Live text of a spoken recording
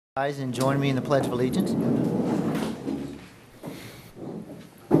Rise and join me in the Pledge of Allegiance.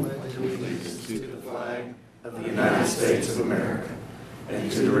 Allegiance to the flag of the United States of America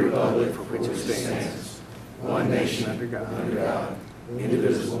and to the republic for which it stands, one nation under God,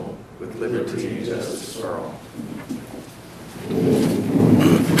 indivisible, with liberty and justice for all.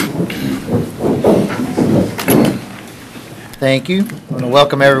 Thank you. I want to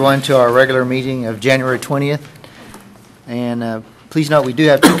welcome everyone to our regular meeting of January 20th. And please note we do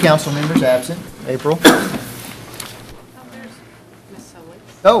have two council members absent. April.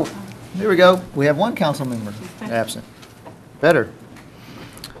 Oh, there we go. We have one council member absent. Better.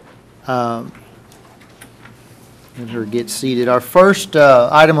 Let her get seated. Our first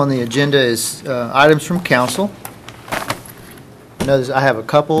item on the agenda is items from council. I know I have a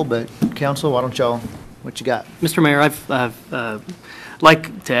couple, but council, why don't y'all, what you got? Mr. Mayor, I've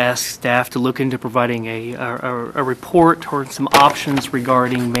like to ask staff to look into providing a report or some options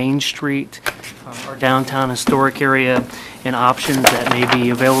regarding Main Street, our downtown historic area, and options that may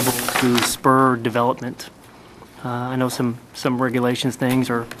be available to spur development. I know some regulations things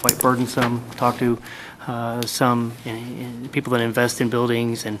are quite burdensome. Talk to some people that invest in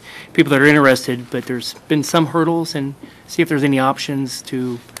buildings and people that are interested, but there's been some hurdles, and see if there's any options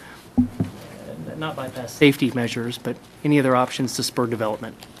to not bypass safety measures, but any other options to spur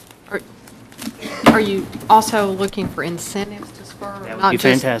development. Are you also looking for incentives to spur? That would not be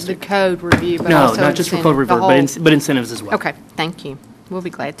just fantastic. the code review, but No, also not just for code incentive, review, but incentives as well. Okay, thank you. We'll be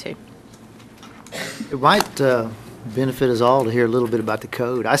glad to. It might benefit us all to hear a little bit about the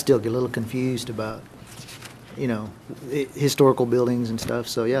code. I still get a little confused about, historical buildings and stuff.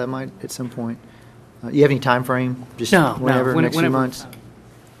 So yeah, it might at some point. You have any time frame? Just No, whenever, next few whenever. months?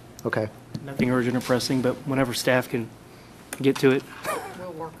 Okay. Nothing urgent or pressing, but whenever staff can get to it.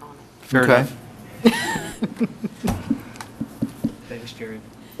 We'll work on it. Fair Okay. enough. Thanks, Jared.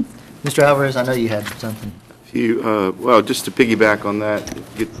 Mr. Alvarez, I know you had something. Well, just to piggyback on that,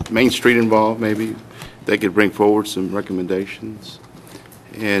 get Main Street involved, maybe. They could bring forward some recommendations.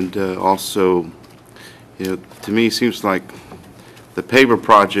 And also, to me, it seems like the paver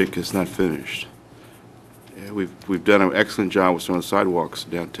project is not finished. Yeah, we've done an excellent job with some of the sidewalks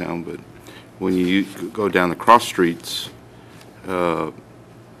downtown, but when you go down the cross streets, those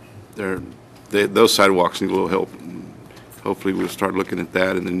sidewalks need a little help. Hopefully, we'll start looking at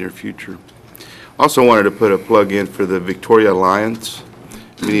that in the near future. Also wanted to put a plug in for the Victoria Alliance.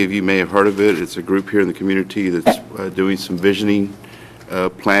 Many of you may have heard of it. It's a group here in the community that's doing some visioning,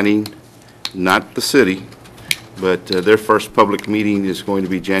 planning, not the city, but their first public meeting is going to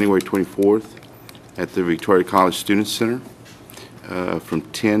be January 24th at the Victoria College Student Center from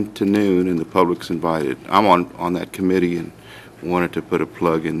 10 to noon, and the public's invited. I'm on that committee and wanted to put a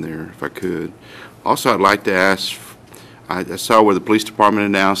plug in there if I could. Also, I'd like to ask, I saw where the police department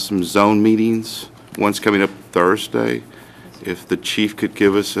announced some zone meetings. One's coming up Thursday. If the chief could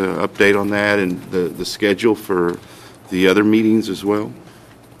give us an update on that and the schedule for the other meetings as well.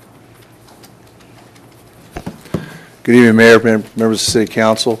 Good evening, Mayor, members of the City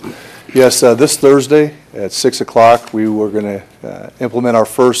Council. Yes, this Thursday at 6 o'clock, we were going to implement our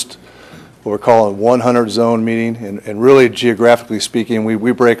first, what we're calling 100 zone meeting. And really, geographically speaking,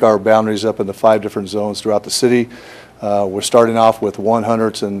 we break our boundaries up into 5 different zones throughout the city. We're starting off with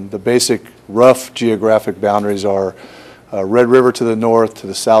 100s, and the basic rough geographic boundaries are Red River to the north, to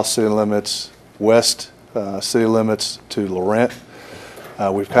the south city limits, west city limits to Laurent.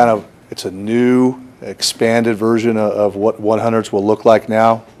 It's a new expanded version of what 100s will look like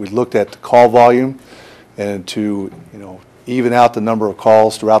now. We looked at the call volume, and to even out the number of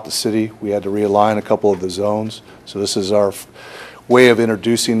calls throughout the city, we had to realign a couple of the zones. So this is our way of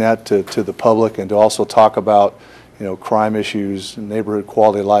introducing that to the public, and to also talk about crime issues, neighborhood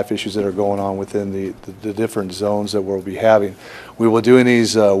quality of life issues that are going on within the different zones that we'll be having. We will be doing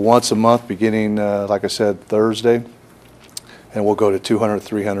these once a month beginning, like I said, Thursday, and we'll go to 200,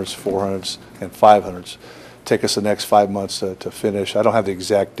 300s, 400s, and 500s. Take us the next 5 months to finish. I don't have the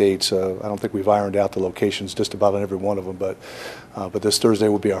exact dates. I don't think we've ironed out the locations just about on every one of them, but this Thursday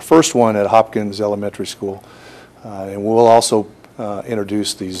will be our first one at Hopkins Elementary School. And we'll also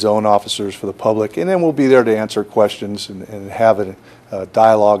introduce the zone officers for the public, and then we'll be there to answer questions and have a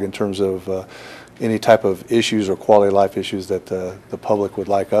dialogue in terms of any type of issues or quality of life issues that the public would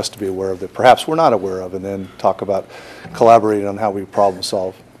like us to be aware of that perhaps we're not aware of, and then talk about collaborating on how we problem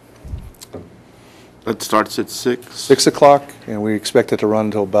solve. That starts at 6? 6 o'clock, and we expect it to run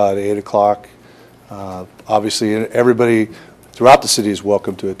until about 8 o'clock. Obviously, everybody throughout the city is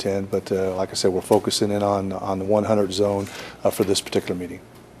welcome to attend, but like I said, we're focusing in on the 100 zone for this particular meeting.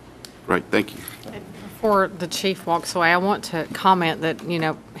 Right, thank you. Before the chief walks away, I want to comment that,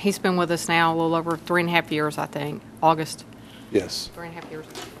 he's been with us now a little over 3.5 years, I think, August, Yes. 3.5 years.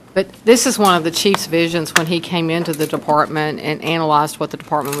 But this is one of the chief's visions when he came into the department and analyzed what the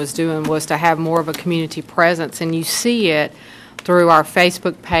department was doing, was to have more of a community presence. And you see it through our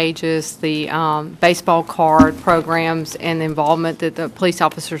Facebook pages, the baseball card programs, and the involvement that the police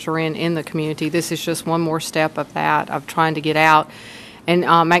officers are in the community. This is just one more step of that, of trying to get out and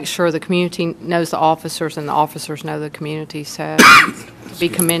make sure the community knows the officers and the officers know the community. So be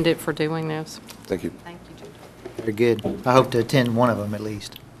commended for doing this. Thank you. Thank you, Judge. Very good. I hope to attend one of them at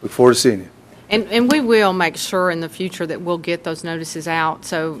least. Look forward to seeing you. And we will make sure in the future that we'll get those notices out,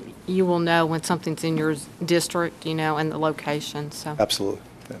 so you will know when something's in your district, and the location, so. Absolutely.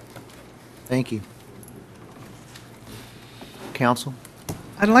 Yeah. Thank you. Council?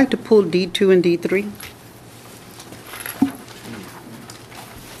 I'd like to pull D2 and D3.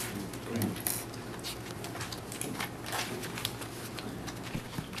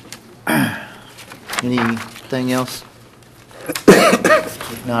 Anything else?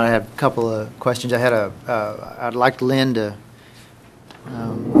 If not, I have a couple of questions. I'd like Lynn to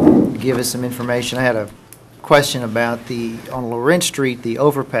give us some information. I had a question about on Lorentz Street, the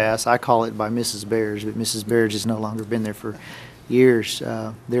overpass. I call it by Mrs. Bears, but Mrs. Bears has no longer been there for years.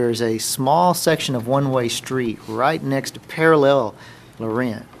 There is a small section of one-way street right next to parallel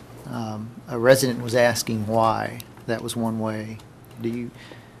Lorentz. A resident was asking why that was one way.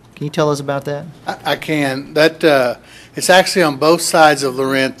 Can you tell us about that? I can. It's actually on both sides of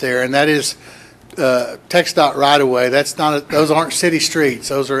Lorentz there, and that is TxDOT right-of-way. Those aren't city streets.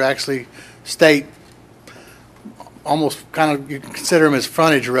 Those are actually state, almost kind of, you can consider them as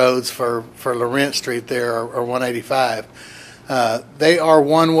frontage roads for Lorentz Street there, or 185. They are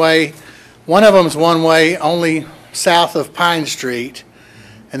one-way. One of them is one-way only south of Pine Street,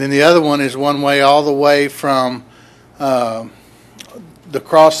 and then the other one is one-way all the way from the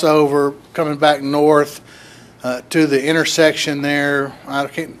crossover coming back north to the intersection there. I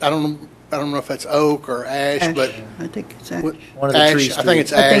don't know if that's Oak or Ash, but I think it's Ash. One of the tree Ash. I think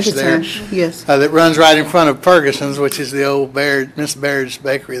it's I think Ash it's there. Ash, yes. That runs right in front of Ferguson's, which is the old Miss Baird's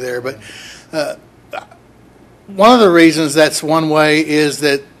Bakery there. But one of the reasons that's one way is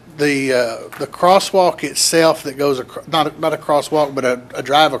that the crosswalk itself that goes not a crosswalk but a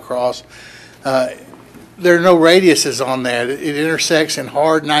drive across. There are no radiuses on that. It intersects in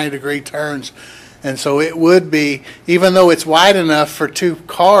hard 90-degree turns, and so it would be, even though it's wide enough for two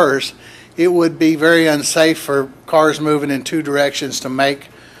cars, it would be very unsafe for cars moving in two directions to make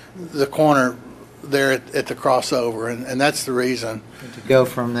the corner there at the crossover, and that's the reason. To go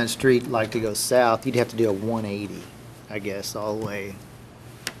from that street, to go south, you'd have to do a 180, I guess, all the way.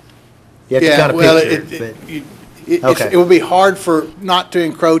 You have to kind of picture it, but... Okay. It would be hard not to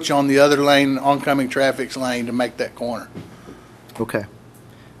encroach on the other lane, oncoming traffic's lane, to make that corner. Okay.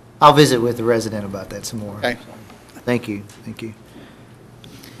 I'll visit with the resident about that some more. Okay. Thank you.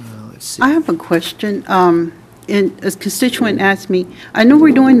 Let's see. I have a question. And a constituent asked me, I know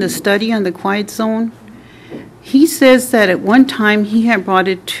we're doing the study on the quiet zone. He says that at one time he had brought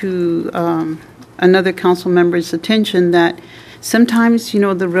it to another council member's attention that sometimes,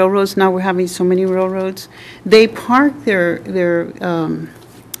 the railroads, now we're having so many railroads, they park the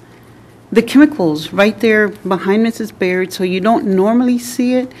chemicals right there behind Mrs. Baird, so you don't normally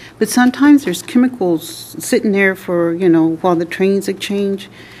see it, but sometimes there's chemicals sitting there for, while the trains exchange.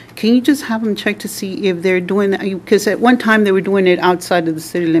 Can you just have them check to see if they're doing that? Because at one time they were doing it outside of the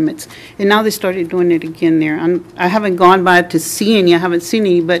city limits, and now they started doing it again there. I haven't gone by to see any, I haven't seen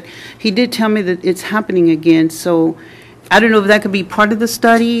any, but he did tell me that it's happening again, so I don't know if that could be part of the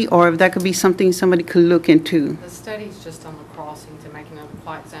study or if that could be something somebody could look into. The study's just on the crossing to make another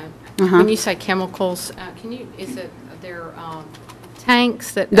quiet zone. Uh-huh. When you say chemicals, is it their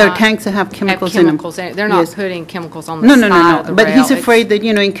tanks that? There are tanks that have chemicals in them. They're not Yes. putting chemicals on the side of the rail. But he's It's- afraid that,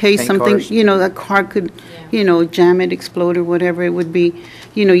 in case Tank something, cars. a car could, jam it, explode, or whatever it would be.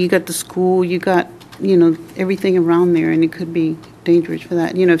 You got the school, you got, everything around there, and it could be dangerous for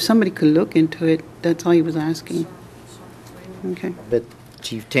that. If somebody could look into it, that's all he was asking. Okay. But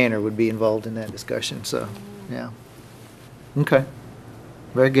Chief Tanner would be involved in that discussion, so, yeah. Okay.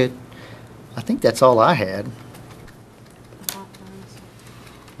 Very good. I think that's all I had.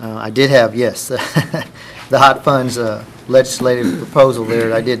 I did have, yes, the hot funds legislative proposal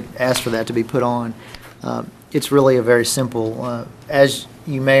there. I did ask for that to be put on. It's really a very simple, as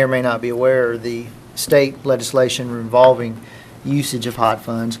you may or may not be aware, the state legislation involving usage of hot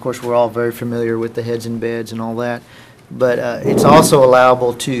funds. Of course, we're all very familiar with the heads and beds and all that. But it's also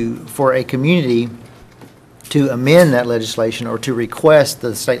allowable for a community to amend that legislation or to request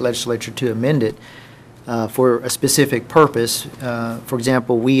the state legislature to amend it for a specific purpose. For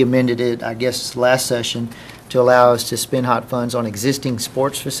example, we amended it, I guess, last session to allow us to spend hot funds on existing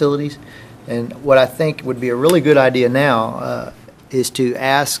sports facilities. And what I think would be a really good idea now is to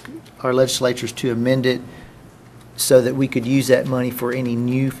ask our legislatures to amend it so that we could use that money for any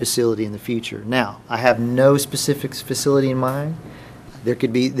new facility in the future. Now, I have no specific facility in mind. There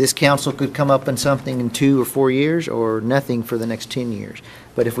could be, this council could come up on something in 2 or 4 years or nothing for the next 10 years.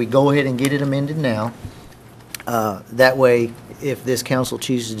 But if we go ahead and get it amended now, that way, if this council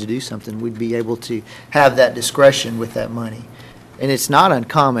chooses to do something, we'd be able to have that discretion with that money. And it's not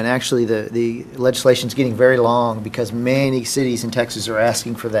uncommon, actually, the legislation's getting very long because many cities in Texas are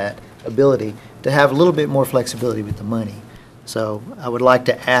asking for that ability to have a little bit more flexibility with the money. So I would like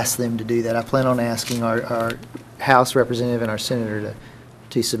to ask them to do that. I plan on asking our House representative and our senator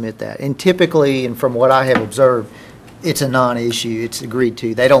to submit that. And typically, and from what I have observed, it's a non-issue. It's agreed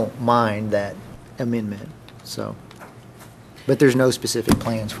to. They don't mind that amendment. So, but there's no specific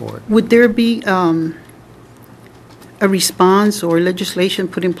plans for it. Would there be a response or legislation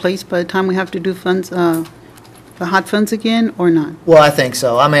put in place by the time we have to do funds, the hot funds again, or not? Well, I think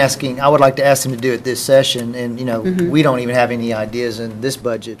so. I would like to ask them to do it this session, and, you know, we don't even have any ideas in this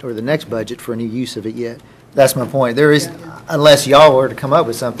budget or the next budget for any use of it yet. That's my point. There is, unless y'all were to come up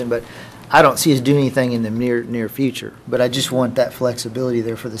with something, but I don't see us doing anything in the near future. But I just want that flexibility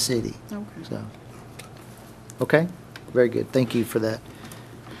there for the city. Okay. So, okay, very good. Thank you for that.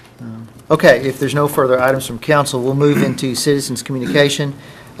 Okay, if there's no further items from council, we'll move into citizens' communication.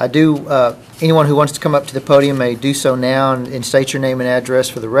 Anyone who wants to come up to the podium may do so now and state your name and address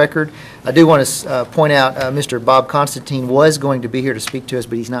for the record. I do want to point out Mr. Bob Constantine was going to be here to speak to us,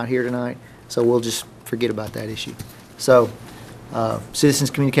 but he's not here tonight, so we'll just forget about that issue. So,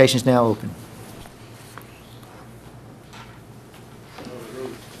 citizens' communication is now open.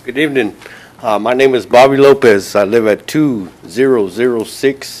 Good evening. My name is Bobby Lopez. I live at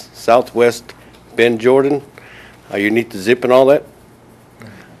 2006 Southwest Bend, Jordan. You need the zip and all that.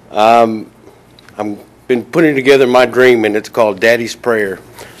 I've been putting together my dream, and it's called Daddy's Prayer.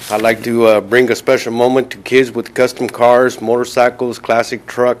 I'd like to bring a special moment to kids with custom cars, motorcycles, classic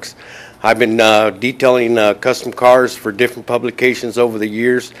trucks. I've been detailing custom cars for different publications over the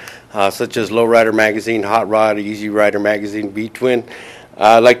years, such as Lowrider Magazine, Hot Rod, Easy Rider Magazine, B-Twin.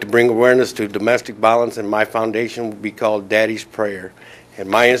 I'd like to bring awareness to domestic violence, and my foundation will be called Daddy's Prayer. And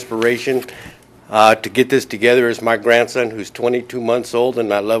my inspiration to get this together is my grandson, who's 22 months old,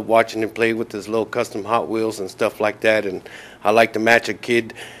 and I love watching him play with his little custom Hot Wheels and stuff like that. And I like to match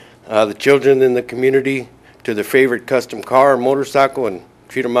the children in the community to their favorite custom car or motorcycle and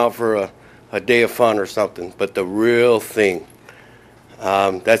treat them out for a day of fun or something. But the real thing,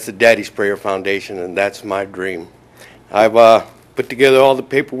 that's the Daddy's Prayer Foundation, and that's my dream. I've put together all the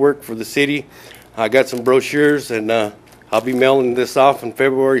paperwork for the city. I got some brochures, and I'll be mailing this off on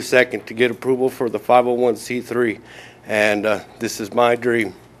February 2nd to get approval for the 501c3. And this is my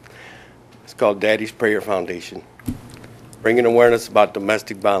dream. It's called Daddy's Prayer Foundation, bringing awareness about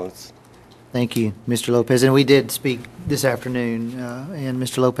domestic violence. Thank you, Mr. Lopez. And we did speak this afternoon, and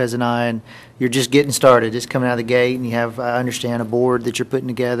Mr. Lopez and I, and you're just getting started, just coming out of the gate, and you have, I understand, a board that you're putting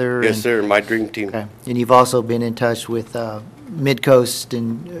together. Yes, sir, my dream team. Okay. And you've also been in touch with Midcoast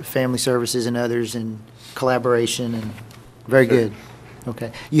and Family Services and others in collaboration, and very good.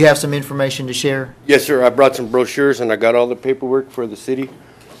 Okay. You have some information to share? Yes, sir. I brought some brochures, and I got all the paperwork for the city.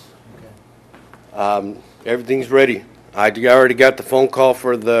 Everything's ready. I already got the phone call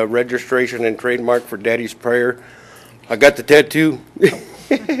for the registration and trademark for Daddy's Prayer. I got the tattoo.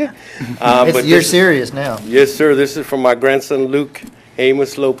 But you're serious now. Yes, sir. This is from my grandson, Luke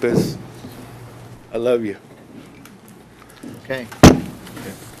Amos Lopez. I love you. Okay.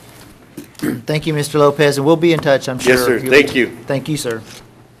 Thank you, Mr. Lopez, and we'll be in touch, I'm sure. Yes, sir. Thank you. Thank you, sir.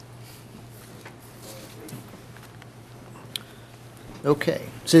 Okay.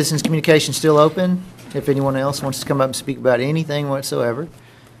 Citizens' communication still open. If anyone else wants to come up and speak about anything whatsoever.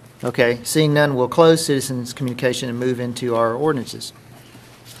 Okay. Seeing none, we'll close citizens' communication and move into our ordinances.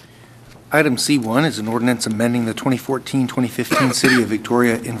 Item C1 is an ordinance amending the 2014-2015 City of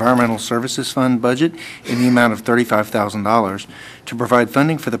Victoria Environmental Services Fund budget in the amount of $35,000 to provide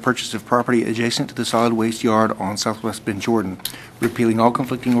funding for the purchase of property adjacent to the solid waste yard on Southwest Bend, Jordan, repealing all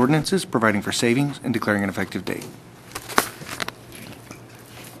conflicting ordinances, providing for savings, and declaring an effective date.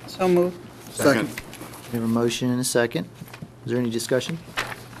 So moved. Second. We have a motion and a second. Is there any discussion?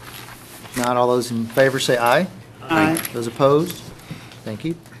 If not, all those in favor say aye. Aye. Those opposed? Thank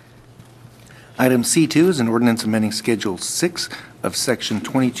you. Item C2 is an ordinance amending Schedule 6 of Section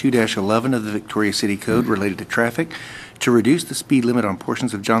 22-11 of the Victoria City Code related to traffic to reduce the speed limit on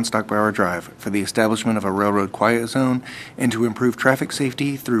portions of John Stockbauer Drive for the establishment of a railroad quiet zone and to improve traffic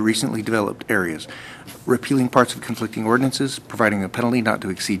safety through recently developed areas, repealing parts of conflicting ordinances, providing a penalty not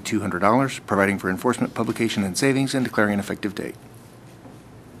to exceed $200, providing for enforcement, publication, and savings, and declaring an effective date.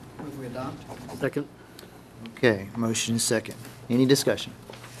 Second. Okay, motion is second. Any discussion?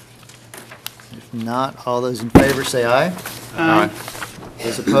 If not, all those in favor say aye. Aye.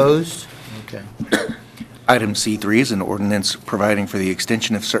 Those opposed? Okay. Item C3 is an ordinance providing for the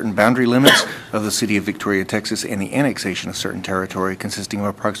extension of certain boundary limits of the City of Victoria, Texas, and the annexation of certain territory consisting of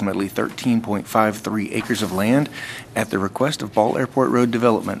approximately 13.53 acres of land at the request of Ball Airport Road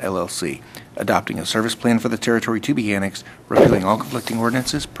Development, LLC, adopting a service plan for the territory to be annexed, repealing all conflicting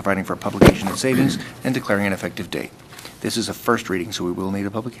ordinances, providing for publication and savings, and declaring an effective date. This is a first reading, so we will need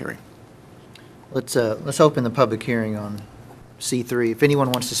a public hearing. Let's open the public hearing on C3. If anyone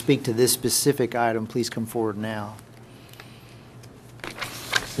wants to speak to this specific item, please come forward now.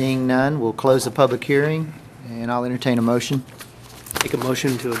 Seeing none, we'll close the public hearing, and I'll entertain a motion. Make a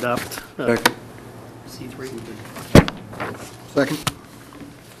motion to adopt Second. C3. Second.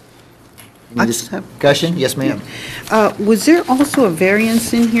 Any I just have- discussion? Yes, ma'am. Was there also a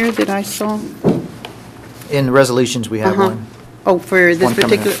variance in here that I saw? In the resolutions, we have Uh-huh. one. Oh, for this One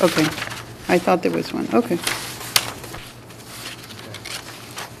coming particular, up. okay. I thought there was one, okay.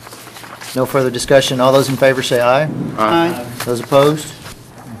 No further discussion. All those in favor say aye. Aye. Those opposed?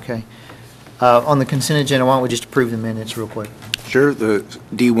 Okay. On the consent agenda, why don't we just approve the minutes real quick? Sure. The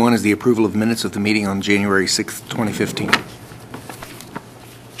D1 is the approval of minutes of the meeting on January 6th, 2015.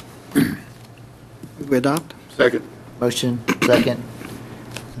 We adopt? Second. Motion, second.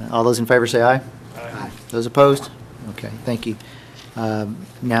 All those in favor say aye. Aye. Those opposed? Okay, thank you.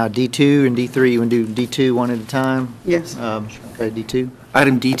 Now D2 and D3, you want to do D2 one at a time? Yes. Okay, D2.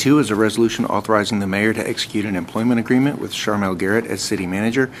 Item D2 is a resolution authorizing the mayor to execute an employment agreement with Charmel Garrett as city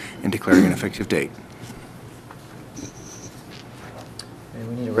manager and declaring an effective date. And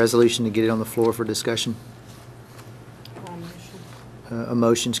we need a resolution to get it on the floor for discussion. A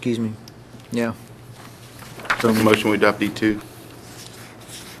motion, excuse me. Yeah. Motion we adopt D2.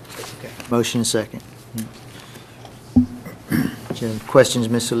 Motion and second. Do you have questions,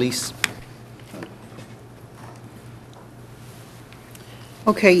 Ms. Solis?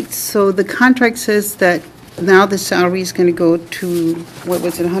 Okay, so the contract says that now the salary is going to go to, what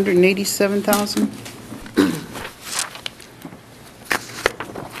was it, 187,000?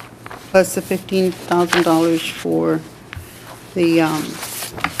 Plus the $15,000 for the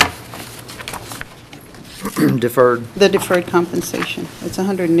Deferred. compensation. It's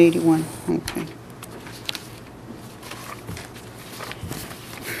 181, okay.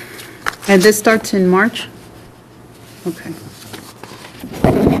 And this starts in March? Okay.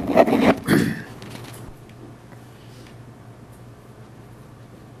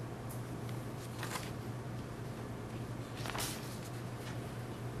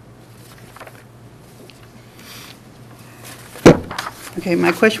 Okay,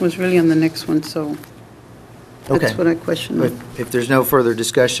 my question was really on the next one, so Okay. that's what I questioned. If there's no further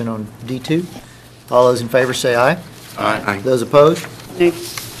discussion on D2, all those in favor say aye. Aye. Those opposed? Nay.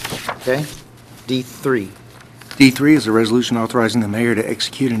 Okay. D3. D3 is a resolution authorizing the mayor to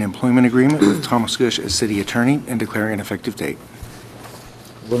execute an employment agreement with Thomas Gush as city attorney and declaring an effective date.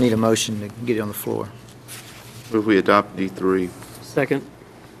 We'll need a motion to get it on the floor. Move we adopt D3. Second.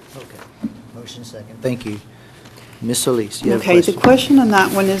 Okay. Motion second. Thank you. Ms. Solis, you have a Okay, the question? question on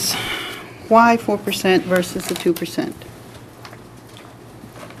that one is, why 4% versus the 2%?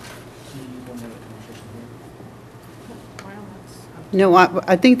 No,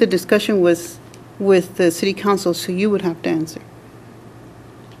 I think the discussion was with the city council, so you would have to answer.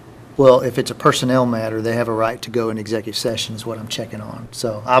 Well, if it's a personnel matter, they have a right to go in executive session is what I'm checking on.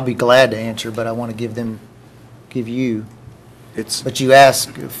 So I'll be glad to answer, but I want to give you. It's, But you asked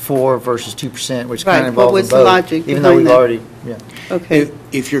 4 versus 2%, which kind Right, of what involves was them the both. logic Even though behind we've that? already, yeah. Okay,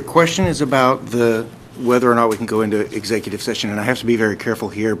 if your question is about whether or not we can go into executive session, and I have to be very careful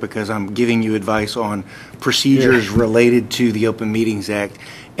here because I'm giving you advice on procedures related to the Open Meetings Act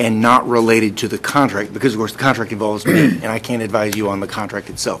and not related to the contract, because of course the contract involves me, and I can't advise you on the contract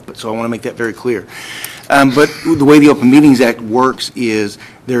itself. But so I want to make that very clear. But the way the Open Meetings Act works is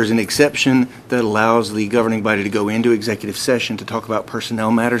there's an exception that allows the governing body to go into executive session to talk about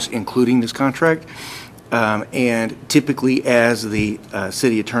personnel matters, including this contract. And typically, as the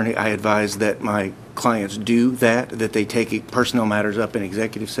city attorney, I advise that my clients do that they take personnel matters up in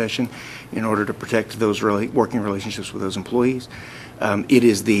executive session in order to protect those working relationships with those employees. It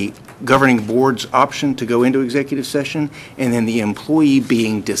is the governing board's option to go into executive session, and then the employee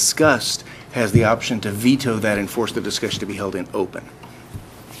being discussed has the option to veto that and force the discussion to be held in open.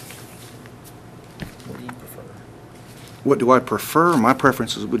 What do you prefer? What do I prefer? My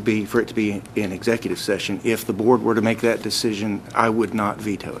preferences would be for it to be in executive session. If the board were to make that decision, I would not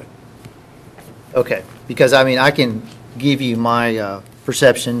veto it. Okay, because, I mean, I can give you my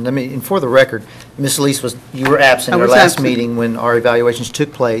perception. I mean, and for the record, Ms. Elise you were absent I at our was last absent. meeting when our evaluations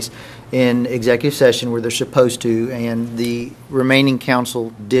took place in executive session where they're supposed to, and the remaining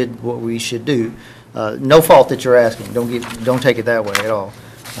council did what we should do. No fault that you're asking. Don't take it that way at all.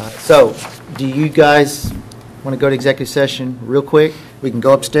 So, do you guys want to go to executive session real quick? We can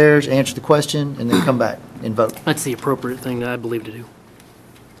go upstairs, answer the question, and then come back and vote. That's the appropriate thing, I believe, to do.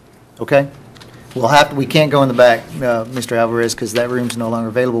 Okay? We can't go in the back, Mr. Alvarez, because that room's no longer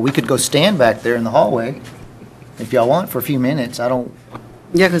available. We could go stand back there in the hallway if y'all want for a few minutes. I don't,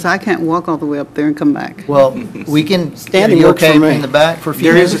 Yeah, because I can't walk all the way up there and come back. well, we can, Standing are you works for okay me. in the back for a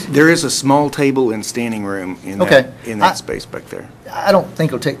few minutes? There is a small table and standing room in Okay. that space back there. I don't think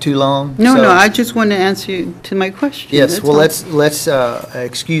it'll take too long. No, so- no, I just want to answer you to my question. Yes, that's well, all. let's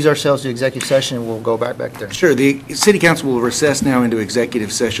excuse ourselves to executive session, and we'll go back there. Sure. The City Council will recess now into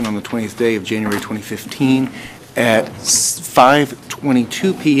executive session on the 20th day of January 2015 at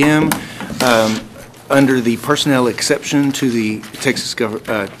 5:22 p.m. Under the personnel exception to the Texas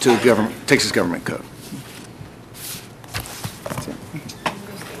Government Code.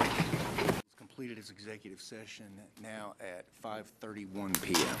 Completed its executive session now at 5:31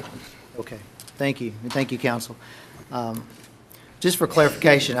 p.m. Okay, thank you, and thank you, council. Just for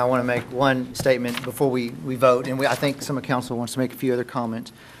clarification, I want to make one statement before we vote, and I think some of council wants to make a few other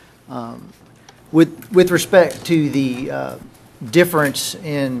comments. With respect to the difference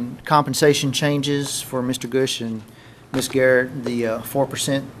in compensation changes for Mr. Gush and Ms. Garrett, the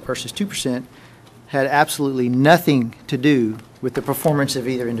 4% versus 2%, had absolutely nothing to do with the performance of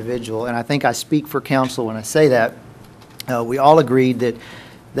either individual, and I think I speak for council when I say that. We all agreed that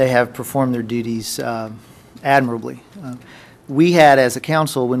they have performed their duties admirably. We had, as a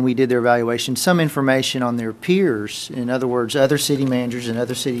council, when we did their evaluation, some information on their peers, in other words, other city managers and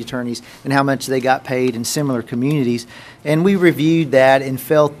other city attorneys, and how much they got paid in similar communities. And we reviewed that and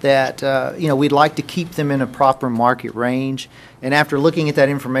felt that, we'd like to keep them in a proper market range. And after looking at that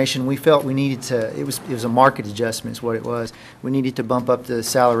information, we felt we needed to, it was a market adjustment is what it was. We needed to bump up the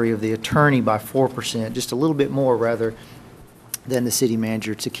salary of the attorney by 4%, just a little bit more rather than the city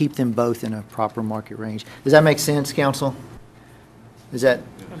manager, to keep them both in a proper market range. Does that make sense, council? Is that,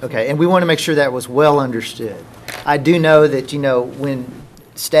 okay, and we want to make sure that was well understood. I do know that, when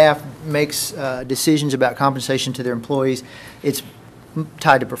staff makes decisions about compensation to their employees, it's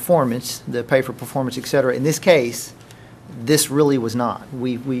tied to performance, the pay for performance, et cetera. In this case, this really was not.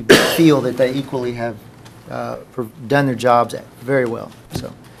 We feel that they equally have done their jobs very well.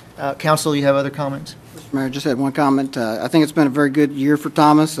 So, council, you have other comments? Mr. Mayor, just had one comment. I think it's been a very good year for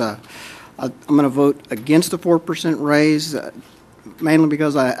Thomas. I'm going to vote against the 4% raise, mainly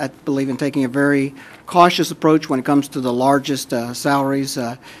because I believe in taking a very cautious approach when it comes to the largest salaries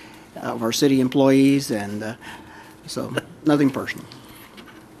of our city employees, and so nothing personal.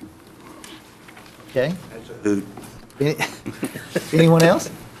 Okay. Anyone else?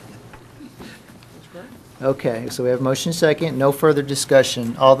 Okay, so we have motion second, no further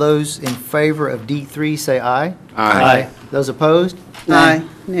discussion. All those in favor of D3 say aye. Aye. Those opposed? Aye,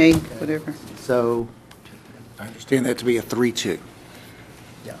 nay, whatever. So, I understand that to be a 3-2.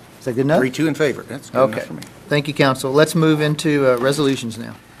 yeah, is that good enough? 3-2 in favor. That's good Okay, enough for me. thank you, council. Let's move into resolutions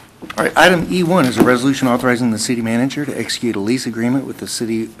now. All right, item E1 is a resolution authorizing the city manager to execute a lease agreement with with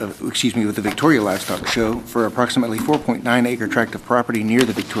the Victoria Livestock Show for approximately 4.9 acre tract of property near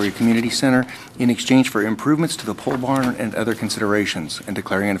the Victoria Community Center in exchange for improvements to the pole barn and other considerations, and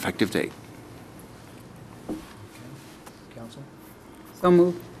declaring an effective date. Council? So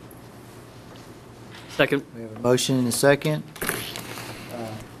move. Second. We have a motion and a second.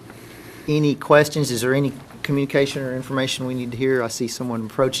 Any questions? Is there any communication or information we need to hear? I see someone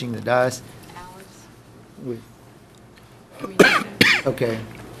approaching the dais. Okay.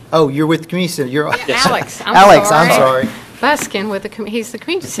 Oh, you're with the community center. You're Alex, Alex, I'm sorry. Buskin with he's the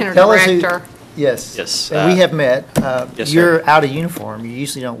community center Tell us who- director. Yes. Yes, And we have met. yes, sir. You're out of uniform. You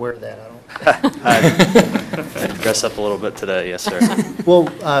usually don't wear that. I Dress up a little bit today, yes, sir. don't. Well,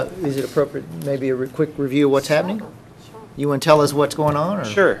 is it appropriate, maybe a quick review of what's happening? You want to tell us what's going on?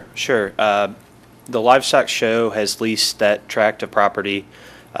 Or? Sure. The Livestock Show has leased that tract of property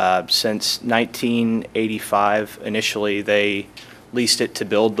since 1985. Initially, they leased it to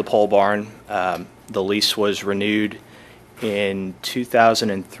build the pole barn. The lease was renewed in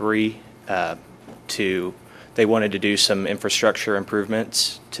 2003 to They wanted to do some infrastructure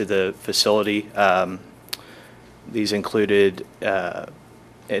improvements to the facility. These included an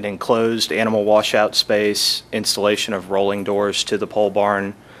enclosed animal washout space, installation of rolling doors to the pole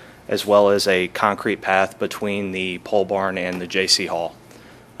barn, as well as a concrete path between the pole barn and the J.C. Hall.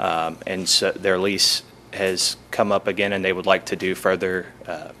 And so their lease has come up again, and they would like to do further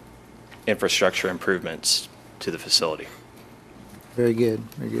infrastructure improvements to the facility. Very good,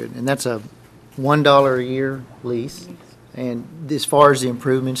 very good. And that's a $1 a year lease. And as far as the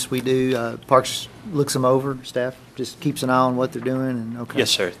improvements we do, Parks looks them over, staff just keeps an eye on what they're doing, and okay.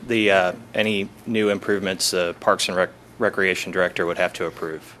 Yes, sir. The any new improvements, the Parks and Recreation Director would have to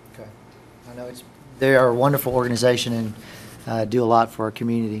approve. Okay. I know they are a wonderful organization and do a lot for our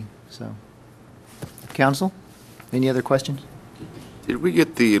community, so. Council, any other questions? Did we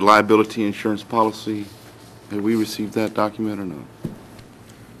get the liability insurance policy? Have we received that document or no?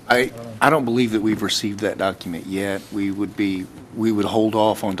 I don't believe that we've received that document yet. We would hold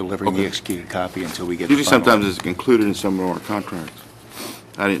off on delivering the executed copy until we get the Usually final. sometimes it's included in some of our contracts.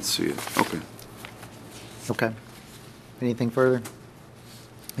 I didn't see it. Okay. Okay. Anything further?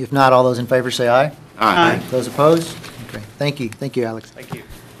 If not, all those in favor say aye. Aye. Those opposed? Okay, thank you. Thank you, Alex. Thank you.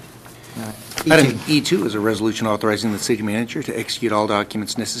 All right. Item E2 is a resolution authorizing the city manager to execute all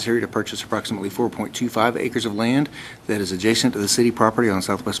documents necessary to purchase approximately 4.25 acres of land that is adjacent to the city property on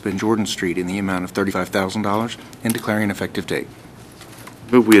Southwest Bend Jordan Street in the amount of $35,000 and declaring an effective date.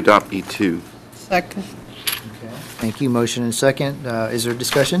 Move we adopt E2. Second. Thank you. Motion and second. Is there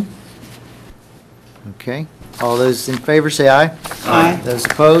discussion? Okay. All those in favor say aye. Aye. Those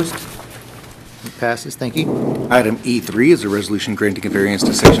opposed? It passes. Thank you. Item E3 is a resolution granting a variance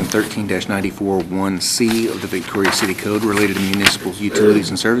to Section 13-94-1C of the Victoria City Code related to municipal utilities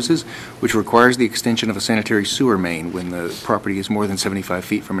and services, which requires the extension of a sanitary sewer main when the property is more than 75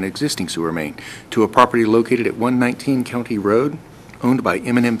 feet from an existing sewer main to a property located at 119 County Road, owned by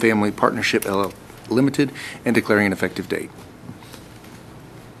M&M Family Partnership Limited, and declaring an effective date.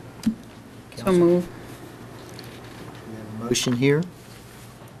 So move. Motion here.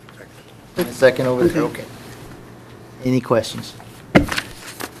 And a second over there. Okay. Any questions? Okay.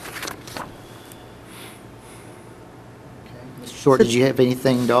 Mr. Short, did you have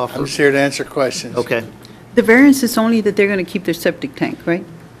anything to offer? I'm just here to answer questions. Okay. The variance is only that they're going to keep their septic tank, right?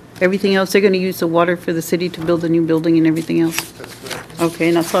 Everything else, they're going to use the water for the city to build a new building and everything else? Okay,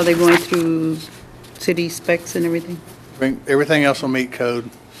 and I saw they're going through city specs and everything? Everything else will meet code.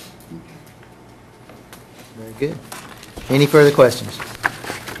 Very good. Any further questions?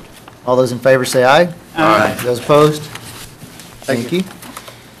 All those in favor say aye. Aye. Those opposed? Thank you.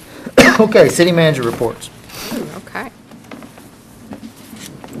 Okay, city manager reports. Okay.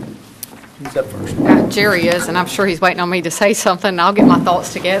 Who's up first? Jerry is, and I'm sure he's waiting on me to say something. I'll get my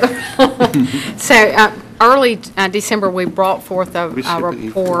thoughts together. So early December, we brought forth a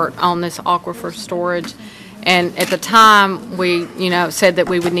report on this aquifer storage. And at the time, we, said that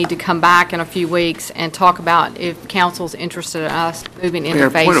we would need to come back in a few weeks and talk about if council's interested in us moving into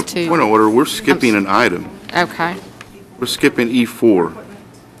Mayor, phase two. point of order, we're skipping an item. Okay. We're skipping E4.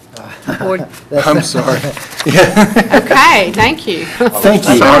 I'm sorry. Okay, thank you. Thank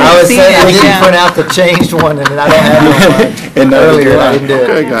you. I was saying, I didn't Yeah. print out the changed one, and I don't have it on mine. Earlier, I didn't do it.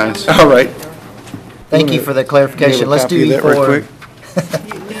 Okay, guys. All right. Thank you for the clarification. Let's do Give a copy of that real E4. quick.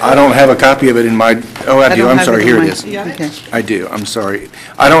 I don't have a copy of it in my, I do, don't I'm have sorry, in here it my- is. Okay. I do, I'm sorry.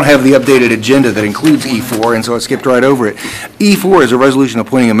 I don't have the updated agenda that includes E4, and so I skipped right over it. E4 is a resolution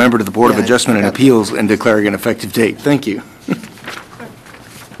appointing a member to the Board of Yeah, I Adjustment and forgot. Appeals and declaring an effective date. Thank you.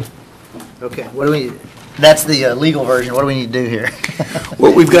 Okay, what do we, that's the legal version. What do we need to do here?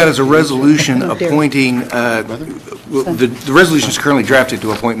 What we've got is a resolution appointing, the resolution is currently drafted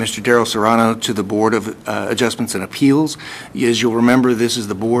to appoint Mr. Darrell Serrano to the Board of Adjustments and Appeals. As you'll remember, this is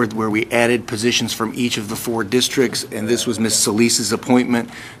the board where we added positions from each of the 4 districts, and this was Ms. Solis's appointment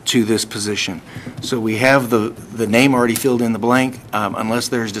to this position. So we have the name already filled in the blank. Unless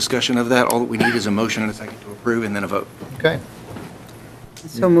there's discussion of that, all that we need is a motion and a second to approve, and then a vote. Okay.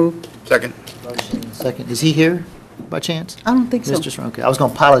 So move. Second. Motion second. Is he here by chance? I don't think so. Mr. Strong, okay. I was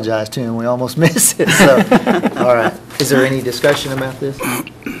going to apologize to him. We almost missed it, so, all right. Is there any discussion about this?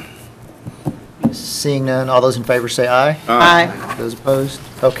 Seeing none, all those in favor say aye. Aye. Those opposed?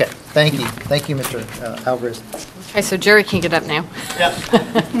 Okay, thank you. Thank you, Mr. Alvarez. Okay, so Jerry can get up now. Yep.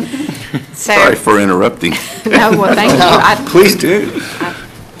 Sorry for interrupting. No, well, thank you. Please do. I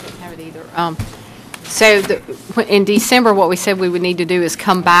don't have it either. So in December, what we said we would need to do is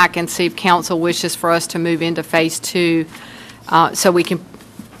come back and see if council wishes for us to move into phase 2, so we can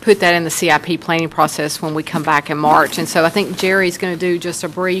put that in the CIP planning process when we come back in March. And so I think Jerry's going to do just a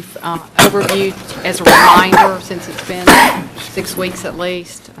brief overview as a reminder, since it's been 6 weeks at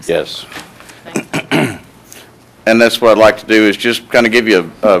least. Yes. And that's what I'd like to do, is just kind of give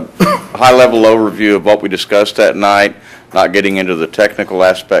you a high-level overview of what we discussed that night, not getting into the technical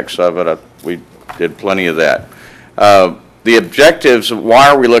aspects of it. We did plenty of that. The objectives, why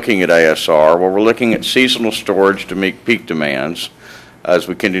are we looking at ASR? Well, we're looking at seasonal storage to meet peak demands as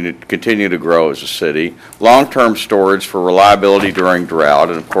we continue to grow as a city. Long-term storage for reliability during drought,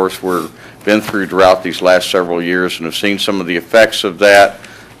 and of course we've been through drought these last several years and have seen some of the effects of that.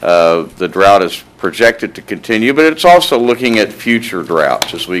 The drought is projected to continue, but it's also looking at future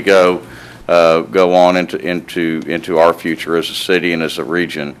droughts as we go on into our future as a city and as a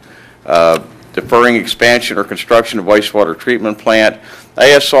region. Deferring expansion or construction of wastewater treatment plant.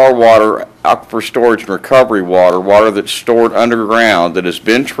 ASR water, aquifer storage and recovery water that's stored underground that has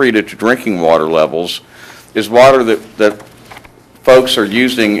been treated to drinking water levels, is water that folks are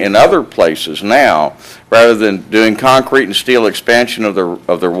using in other places now. Rather than doing concrete and steel expansion of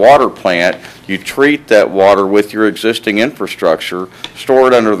their water plant, you treat that water with your existing infrastructure, store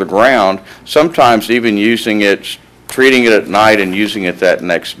it under the ground, sometimes even treating it at night and using it that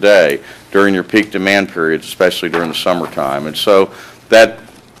next day during your peak demand periods, especially during the summertime. And so that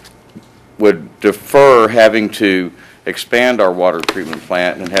would defer having to expand our water treatment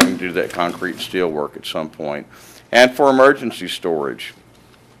plant and having to do that concrete and steel work at some point. And for emergency storage.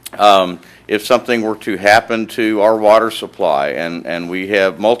 If something were to happen to our water supply, and we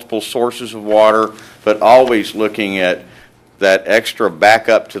have multiple sources of water, but always looking at that extra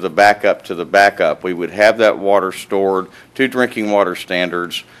backup to the backup to the backup, we would have that water stored to drinking water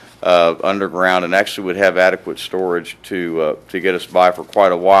standards underground, and actually would have adequate storage to get us by for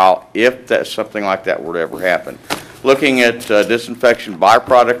quite a while if something like that were to ever happen. Looking at disinfection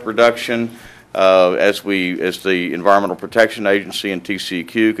byproduct reduction, as the Environmental Protection Agency and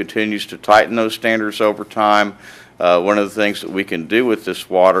TCEQ continues to tighten those standards over time, one of the things that we can do with this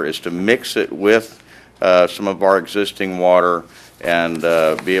water is to mix it with some of our existing water and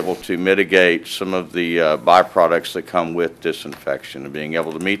be able to mitigate some of the byproducts that come with disinfection, and being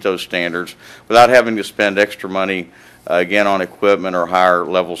able to meet those standards without having to spend extra money again on equipment or higher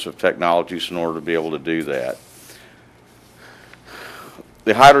levels of technologies in order to be able to do that.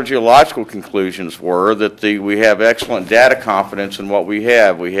 The hydrogeological conclusions were that we have excellent data confidence in what we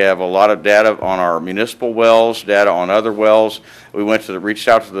have. We have a lot of data on our municipal wells, data on other wells. We reached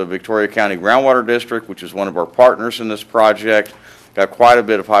out to the Victoria County Groundwater District, which is one of our partners in this project, got quite a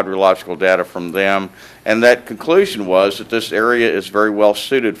bit of hydrological data from them, and that conclusion was that this area is very well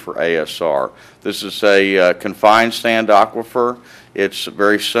suited for ASR. This is a confined sand aquifer. It's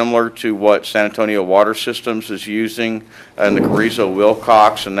very similar to what San Antonio Water Systems is using in the Carrizo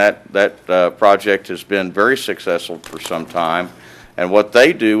Wilcox, and that project has been very successful for some time. And what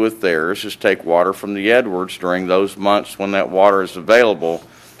they do with theirs is take water from the Edwards during those months when that water is available,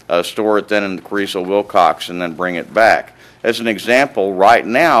 store it then in the Carrizo Wilcox, and then bring it back. As an example, right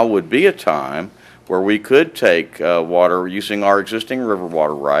now would be a time where we could take water using our existing river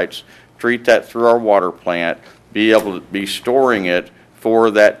water rights, treat that through our water plant, be able to be storing it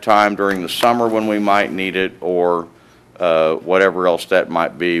for that time during the summer when we might need it, or whatever else that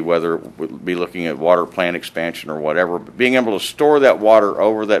might be, whether we'll be looking at water plant expansion or whatever. But being able to store that water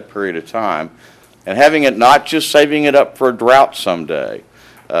over that period of time, and having it not just saving it up for a drought someday,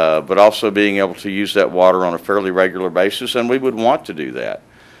 but also being able to use that water on a fairly regular basis, and we would want to do that.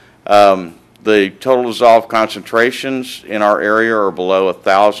 The total dissolved concentrations in our area are below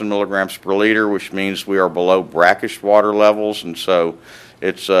 1,000 milligrams per liter, which means we are below brackish water levels, and so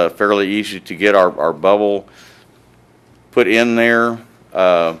it's fairly easy to get our bubble put in there.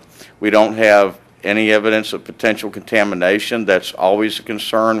 We don't have any evidence of potential contamination. That's always a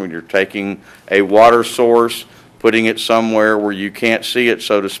concern when you're taking a water source, putting it somewhere where you can't see it,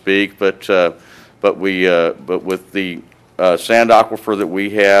 so to speak, but with the sand aquifer that we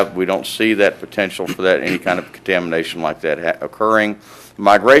have, we don't see that potential for any kind of contamination like that occurring. The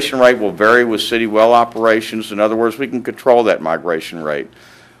migration rate will vary with city well operations. In other words, we can control that migration rate.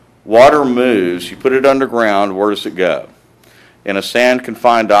 Water moves, you put it underground, where does it go? In a sand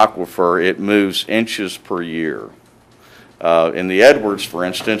confined aquifer, it moves inches per year. In the Edwards, for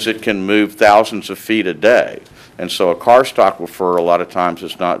instance, it can move thousands of feet a day. And so a karst aquifer a lot of times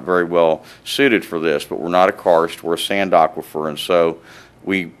is not very well suited for this, but we're not a karst, we're a sand aquifer, and so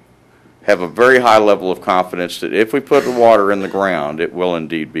we have a very high level of confidence that if we put the water in the ground, it will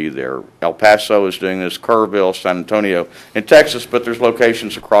indeed be there. El Paso is doing this, Kerrville, San Antonio in Texas, but there's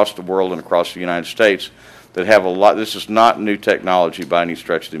locations across the world and across the United States that have a lot, this is not new technology by any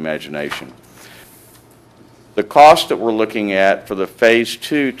stretch of the imagination. The cost that we're looking at for the Phase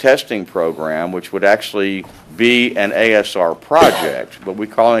 2 testing program, which would actually be an ASR project, but we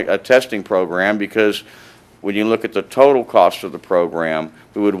call it a testing program because when you look at the total cost of the program,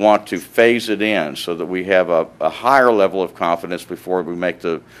 we would want to phase it in so that we have a higher level of confidence before we make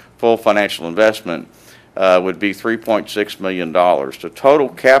the full financial investment, would be $3.6 million. The total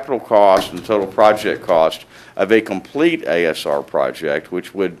capital cost and total project cost of a complete ASR project,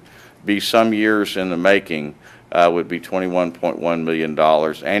 which would be some years in the making, would be $21.1 million.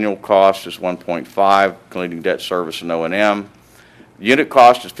 Annual cost is $1.5, including debt service and O&M. Unit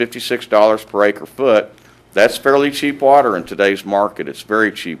cost is $56 per acre foot. That's fairly cheap water in today's market. It's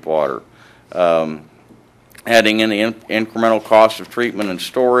very cheap water. Adding in the incremental cost of treatment and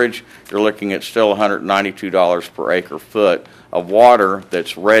storage, you're looking at still $192 per acre foot of water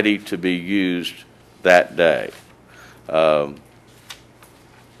that's ready to be used that day. And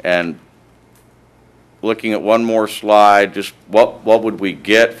looking at one more slide, just what would we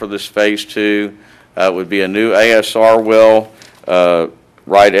get for this Phase 2? It would be a new ASR well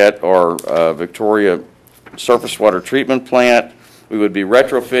right at our Victoria surface water treatment plant. We would be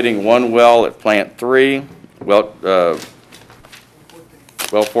retrofitting one well at Plant 3, well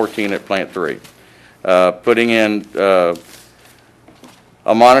 14 at Plant 3. Putting in a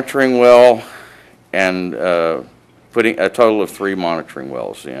monitoring well and putting a total of 3 monitoring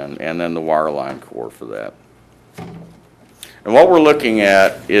wells in, and then the wireline core for that. And what we're looking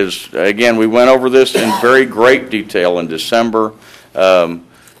at is, again, we went over this in very great detail in December.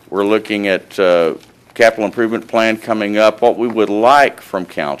 We're looking at capital improvement plan coming up. What we would like from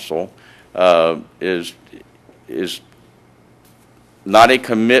council is not a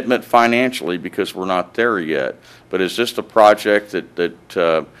commitment financially because we're not there yet, but is this a project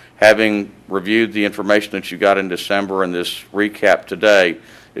that having reviewed the information that you got in December and this recap today,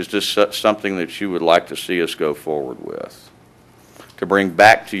 is this something that you would like to see us go forward with, to bring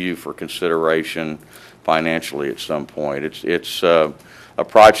back to you for consideration financially at some point? It's a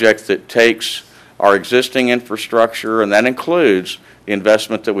project that takes our existing infrastructure, and that includes the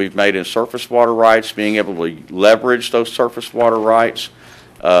investment that we've made in surface water rights, being able to leverage those surface water rights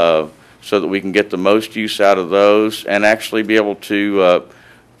so that we can get the most use out of those, and actually be able to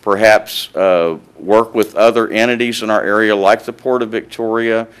perhaps work with other entities in our area like the Port of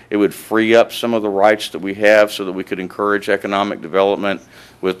Victoria. It would free up some of the rights that we have so that we could encourage economic development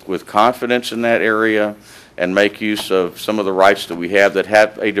with confidence in that area, and make use of some of the rights that we have that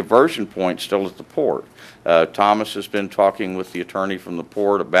have a diversion point still at the port. Thomas has been talking with the attorney from the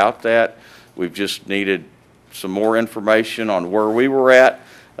port about that. We've just needed some more information on where we were at.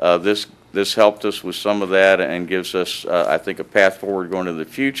 This helped us with some of that and gives us, I think, a path forward going into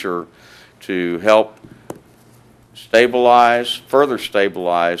the future to help further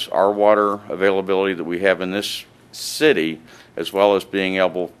stabilize our water availability that we have in this city, as well as being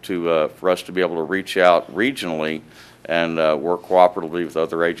able to, for us to be able to reach out regionally and work cooperatively with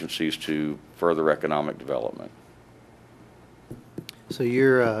other agencies to further economic development. So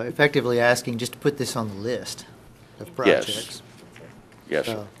you're effectively asking just to put this on the list of projects? Yes,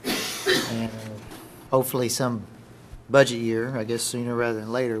 sir. And hopefully some budget year, I guess sooner rather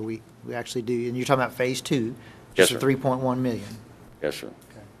than later, we actually do. And you're talking about Phase 2, just Yes, the 3.1 million. Yes, sir.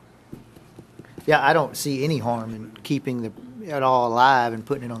 Yeah, I don't see any harm in keeping it all alive and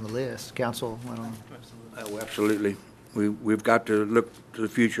putting it on the list. Council, I don't know. Oh, absolutely. We've got to look to the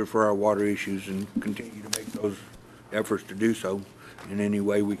future for our water issues and continue to make those efforts to do so in any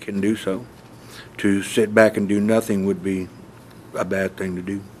way we can do so. To sit back and do nothing would be a bad thing to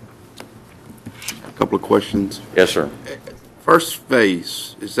do. A couple of questions. Yes, sir. First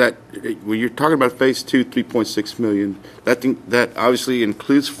phase, is that, when you're talking about Phase 2, 3.6 million, that obviously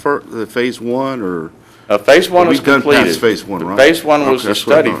includes the Phase 1, or? Phase 1 was completed. We've done past Phase 1, right? Phase 1 was Okay, the that's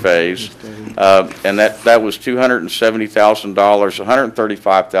what I study thought. phase, and that was $270,000.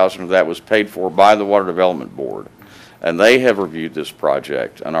 $135,000 of that was paid for by the Water Development Board. And they have reviewed this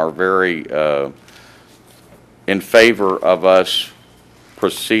project and are very in favor of us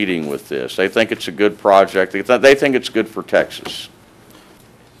proceeding with this. They think it's a good project. They think it's good for Texas.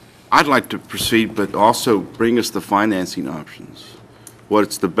 I'd like to proceed, but also bring us the financing options.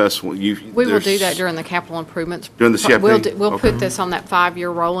 What's the best one? We will do that during the capital improvements. During the CIP? We'll Okay. put this on that 5-year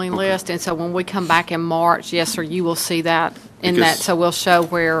rolling list, and so when we come back in March, yes, sir, you will see that in that, Because- so we'll show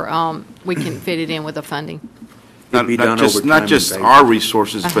where we can fit it in with the funding. Not be done over time not and just basis. our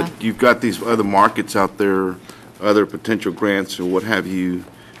resources, Uh-huh. but you've got these other markets out there, other potential grants or what have you,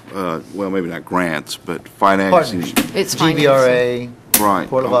 well, maybe not grants, but financing. Partnership. It's financing. GBRA, Right.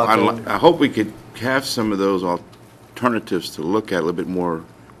 Port Lavaca. I hope we could have some of those alternatives to look at a little bit more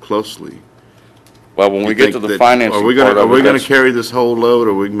closely. Well, when we get to the financing Are we part going of it, to carry this whole load,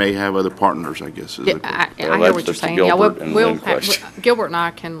 or we may have other partners, I guess, is the question. I Well, hear that's what you're just a saying. Gilbert and Lynn question. Gilbert and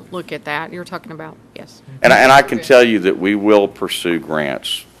I can look at that. You're talking about, yes. And I can tell you that we will pursue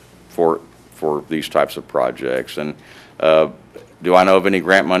grants for these types of projects. And do I know of any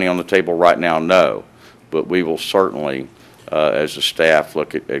grant money on the table right now? No. But we will certainly, as a staff,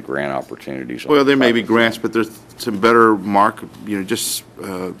 look at grant opportunities. Well, there may be grants, but there's some better market, just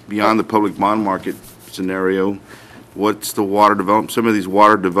beyond the public bond market scenario. What's the water development, some of these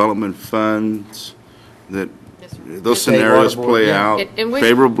water development funds that, those scenarios play out And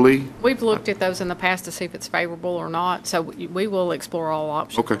favorably? We've looked at those in the past to see if it's favorable or not, so we will explore all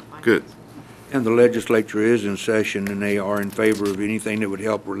options. Okay, good. And the legislature is in session, and they are in favor of anything that would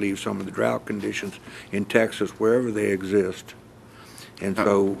help relieve some of the drought conditions in Texas, wherever they exist. And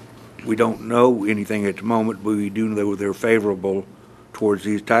so, we don't know anything at the moment, but we do know they're favorable towards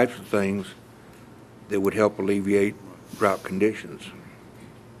these types of things that would help alleviate drought conditions.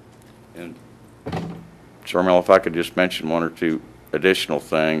 And, Chairman, if I could just mention one or two additional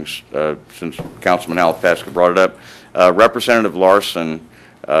things, since Councilman Alapaska brought it up. Representative Larson,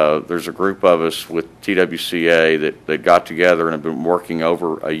 there's a group of us with TWCA that got together and have been working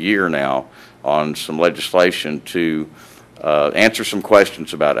over a year now on some legislation to answer some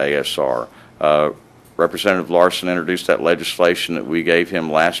questions about ASR. Representative Larson introduced that legislation that we gave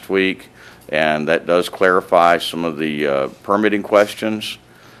him last week, and that does clarify some of the permitting questions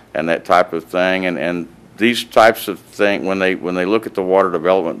and that type of thing. And these types of things, when they look at the Water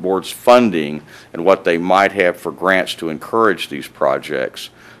Development Board's funding and what they might have for grants to encourage these projects,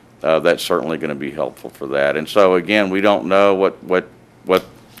 that's certainly going to be helpful for that. And so again, we don't know what Water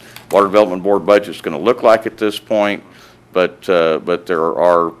Development Board budget is going to look like at this point, but there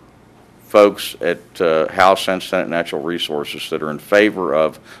are folks at House and Senate Natural Resources that are in favor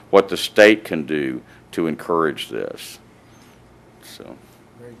of what the state can do to encourage this. So.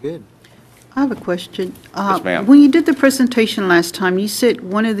 Very good. I have a question. Yes, ma'am. When you did the presentation last time, you said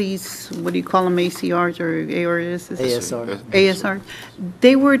one of these, what do you call them, ACRs or ARS? ASR. ASR.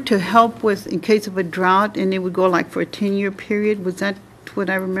 They were to help with, in case of a drought, and it would go like for a 10-year period. Was that what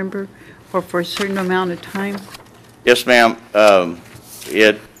I remember? Or for a certain amount of time? Yes, ma'am.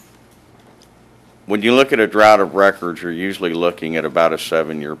 When you look at a drought of records, you're usually looking at about a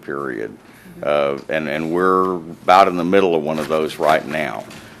 7-year period. And we're about in the middle of one of those right now.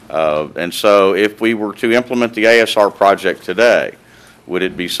 And so if we were to implement the ASR project today, would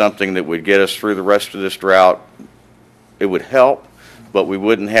it be something that would get us through the rest of this drought? It would help, but we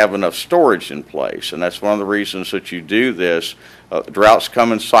wouldn't have enough storage in place. And that's one of the reasons that you do this. Droughts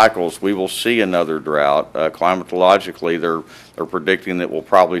come in cycles. We will see another drought. Climatologically, they're predicting that we'll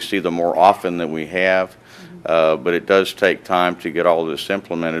probably see them more often than we have. But it does take time to get all this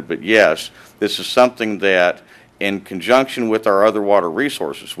implemented. But yes, this is something that, in conjunction with our other water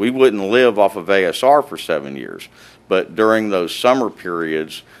resources, we wouldn't live off of ASR for 7 years. But during those summer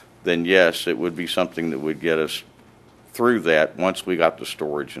periods, then yes, it would be something that would get us through that once we got the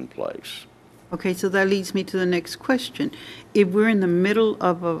storage in place. Okay, so that leads me to the next question. If we're in the middle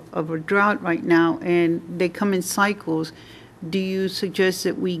of a drought right now and they come in cycles, do you suggest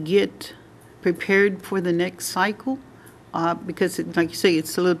that we get prepared for the next cycle? Because, like you say,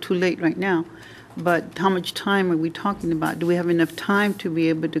 it's a little too late right now. But how much time are we talking about? Do we have enough time to be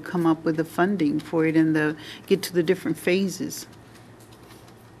able to come up with the funding for it and get to the different phases?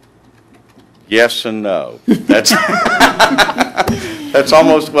 Yes and no. That's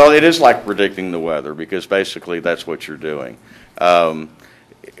almost, well, it is like predicting the weather, because basically that's what you're doing. One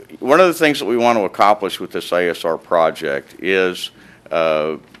of the things that we want to accomplish with this ASR project is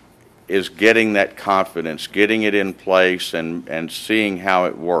getting that confidence, getting it in place and seeing how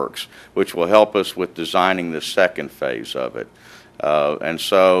it works, which will help us with designing the second phase of it. And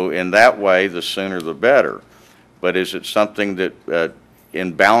so in that way, the sooner the better. But is it something that,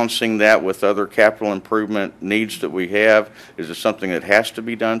 in balancing that with other capital improvement needs that we have, is it something that has to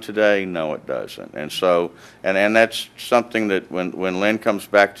be done today? No, it doesn't. And so, and that's something that when Lynn comes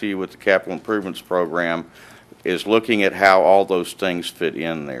back to you with the capital improvements program, is looking at how all those things fit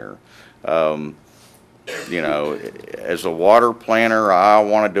in there. You know, as a water planner, I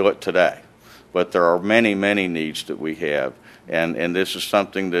want to do it today, but there are many, many needs that we have, and this is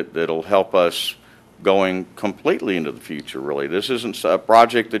something that'll help us going completely into the future, really. This isn't a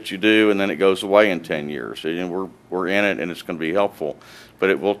project that you do and then it goes away in 10 years. And we're in it and it's going to be helpful, but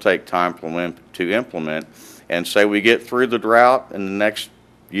it will take time to implement. And say we get through the drought in the next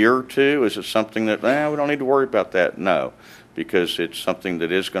year or two, is it something that, we don't need to worry about that? No. because it's something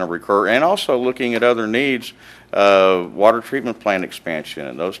that is going to recur. And also looking at other needs, water treatment plant expansion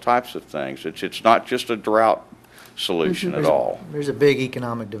and those types of things. It's not just a drought solution at all. There's a big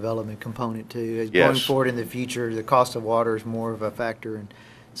economic development component too. Going Yes. forward in the future, the cost of water is more of a factor in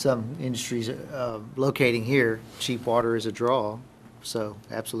some industries locating here. Cheap water is a draw, so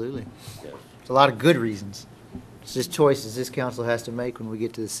absolutely. Yes. There's a lot of good reasons. It's just choices this council has to make when we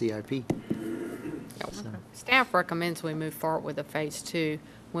get to the CIP. So, Staff recommends we move forward with a phase 2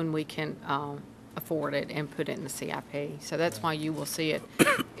 when we can afford it and put it in the CIP. So that's why you will see it.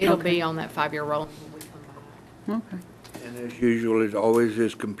 It'll be on that 5-year roll when we come back. Okay. And as usual, it always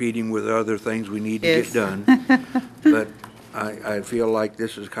is competing with other things we need to Yes. get done. But I feel like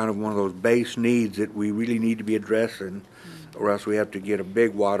this is kind of one of those base needs that we really need to be addressing, or else we have to get a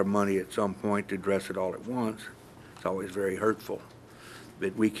big wad of money at some point to address it all at once. It's always very hurtful.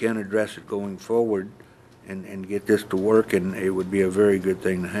 But we can address it going forward and get this to work, and it would be a very good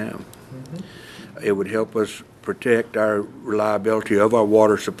thing to have. It would help us protect our reliability of our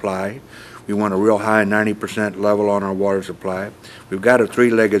water supply. We want a real high 90% level on our water supply. We've got a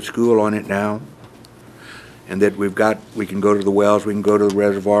 3-legged stool on it now, and that we can go to the wells, we can go to the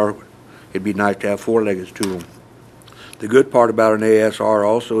reservoir. It'd be nice to have 4-legged stool. The good part about an ASR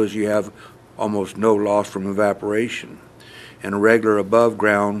also is you have almost no loss from evaporation. And a regular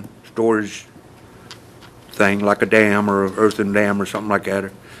above-ground storage thing, like a dam or an earthen dam or something like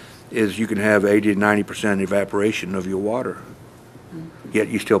that, is you can have 80 to 90% evaporation of your water. Yet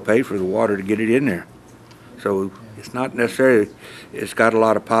you still pay for the water to get it in there. So it's not necessarily, it's got a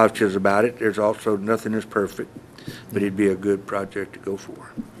lot of positives about it. There's also, nothing is perfect, but it'd be a good project to go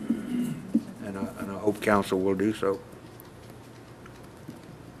for. And I hope council will do so.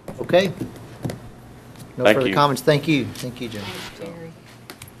 okay. No Thank further you. comments. Thank you. Thank you, Jim.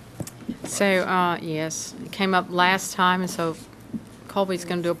 So, yes, it came up last time, and so Colby's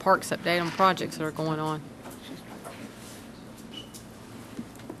going to do a parks update on projects that are going on.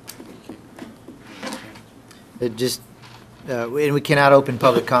 It just, and we cannot open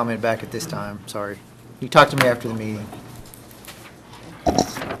public comment back at this time, sorry. You talk to me after the meeting.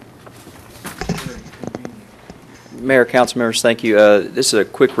 Mayor, council members, thank you. This is a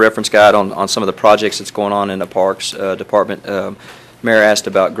quick reference guide on some of the projects that's going on in the Parks Department. Mayor asked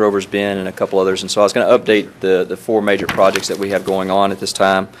about Grover's Bend and a couple others, and so I was going to update the 4 major projects that we have going on at this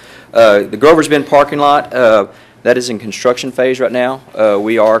time. The Grover's Bend parking lot, that is in construction phase right now.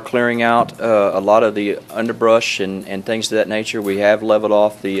 We are clearing out a lot of the underbrush and things of that nature. We have leveled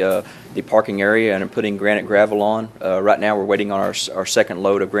off the parking area and are putting granite gravel on. Right now, we're waiting on our second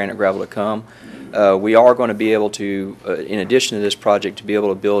load of granite gravel to come. We are going to be able to, in addition to this project, to be able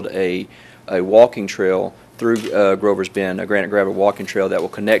to build a walking trail through Grover's Bend, a granite gravel walking trail that will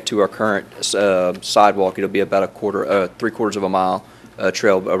connect to our current sidewalk. It'll be about 3/4 of a mile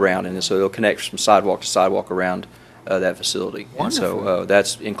trail around, and so it'll connect from sidewalk to sidewalk around that facility. And so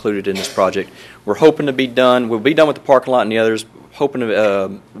that's included in this project. We're hoping to be done. We'll be done with the parking lot and the others, hoping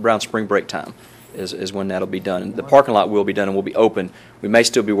to, around spring break time is when that'll be done. And the parking lot will be done and will be open. We may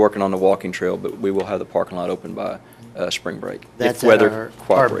still be working on the walking trail, but we will have the parking lot open by spring break. That's if weather at our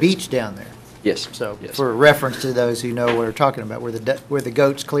cooperates. beach down there. Yes. So yes. for reference to those who know what we're talking about, where the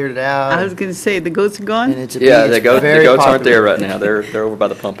goats cleared it out. I was going to say, the goats are gone? And it's a Yeah, it's the goats very aren't popular. there right now. They're over by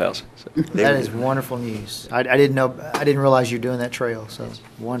the pump house. So. That is wonderful news. I didn't know, I didn't realize you're doing that trail, so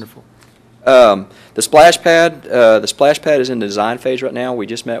wonderful. The splash pad is in the design phase right now. We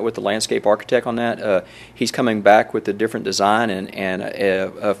just met with the landscape architect on that. He's coming back with a different design and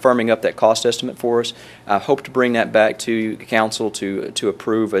firming up that cost estimate for us. I hope to bring that back to council to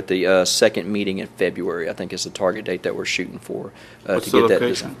approve at the second meeting in February. I think is the target date that we're shooting for What's to the get that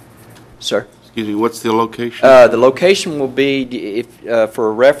location? design. Sir? Excuse me, what's the location? The location will be, if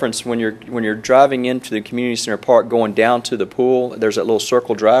for reference, when you're driving into the community center park, going down to the pool, there's that little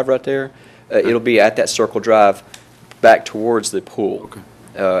circle drive right there. It'll be at that circle drive, back towards the pool, Okay.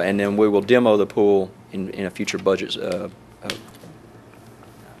 and then we will demo the pool in a future budget.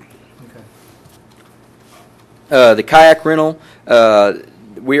 The kayak rental,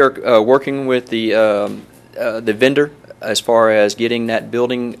 we are working with the vendor as far as getting that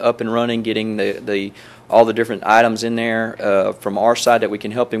building up and running, getting all the different items in there from our side that we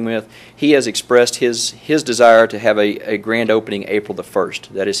can help him with. He has expressed his desire to have a grand opening April the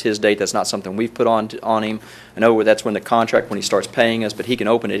 1st. That is his date. That's not something we've put on him. I know that's when he starts paying us, but he can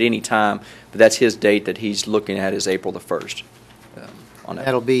open at any time. But that's his date that he's looking at is April the 1st. On that.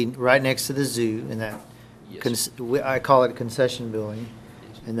 That'll be right next to the zoo in that, I call it a concession building.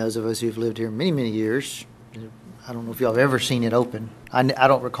 And those of us who've lived here many, many years, I don't know if y'all have ever seen it open. I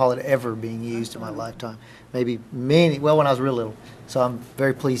don't recall it ever being used in my lifetime. Maybe when I was real little. So I'm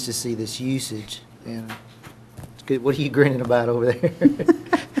very pleased to see this usage, and it's good. What are you grinning about over there?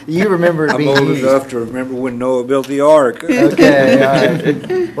 You remember it I'm being old used. enough to remember when Noah built the ark. Okay, all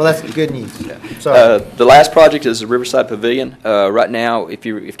right. Well, that's good news. Sorry. The last project is the Riverside Pavilion. Right now,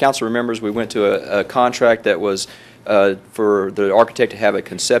 if council remembers, we went to a contract that was for the architect to have a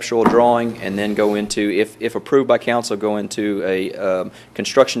conceptual drawing and then go into, if approved by council, go into a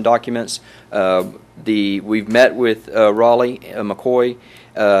construction documents. We've met with Raleigh McCoy.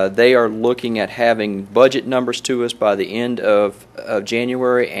 They are looking at having budget numbers to us by the end of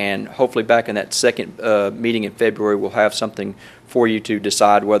January, and hopefully back in that second meeting in February, we'll have something for you to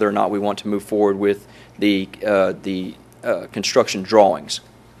decide whether or not we want to move forward with the construction drawings.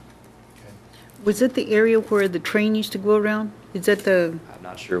 Was it the area where the train used to go around? Is that the? I'm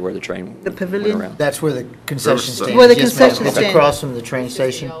not sure where the train The pavilion? went around. That's where the concession stand is. Where the Yes, ma'am. concession It's stand. across from the train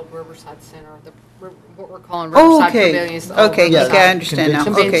station. The old Riverside Center, what we're calling Oh, Riverside okay. Pavilion. is the old Okay, Yeah, okay, I understand now.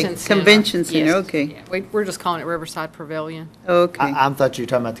 convention Okay, Convention Center. convention center, Yes. okay. Yeah, we're just calling it Riverside Pavilion. Okay. I thought you were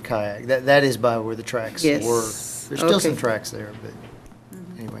talking about the kayak. That is by where the tracks Yes. were. There's still some Okay. tracks there, but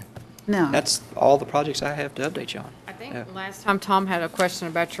anyway. Now, That's all the projects I have to update you on. I think Yeah. last time Tom had a question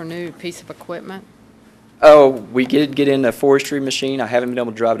about your new piece of equipment. Oh, we did get in a forestry machine. I haven't been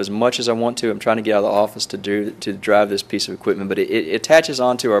able to drive it as much as I want to. I'm trying to get out of the office to drive this piece of equipment, but it attaches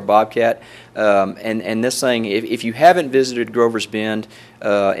onto our Bobcat. And this thing, if you haven't visited Grover's Bend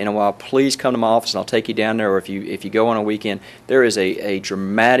in a while, please come to my office and I'll take you down there. Or if you go on a weekend, there is a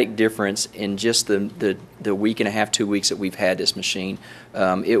dramatic difference in just the week and a half, 2 weeks that we've had this machine.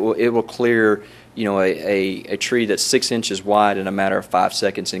 It will clear, a tree that's 6 inches wide in a matter of 5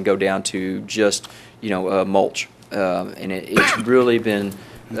 seconds and go down to just mulch. And it's really been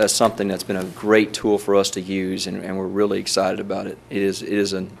something that's been a great tool for us to use, and we're really excited about it. It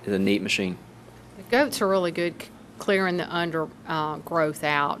is a neat machine. The goats are really good clearing the undergrowth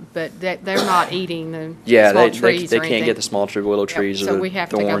out, but they're not eating the small trees they or can't anything. get the small willow trees so or we the have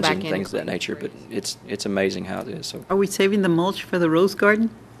to go thorns back and in things of and that clean nature, the but it's amazing how it is. So. are we saving the mulch for the rose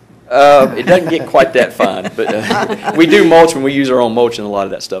garden? It doesn't get quite that fine, but we do mulch when we use our own mulch and a lot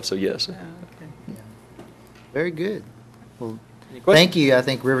of that stuff, so yes. Very good. Well, Any questions? thank you. I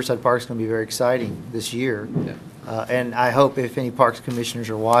think Riverside Park's going to be very exciting this year. Yeah. And I hope if any parks commissioners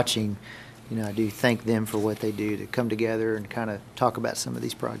are watching, I do thank them for what they do to come together and kind of talk about some of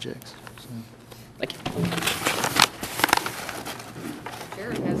these projects. So. Thank you.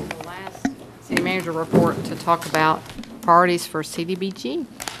 Jared has the last city manager report to talk about priorities for CDBG.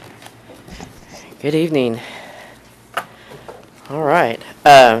 Good evening. All right.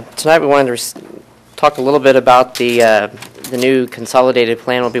 Tonight we wanted to talk a little bit about the new consolidated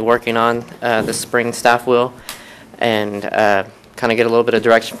plan we'll be working on this spring, staff will, and kind of get a little bit of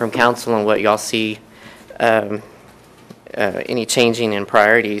direction from council on what y'all see any changing in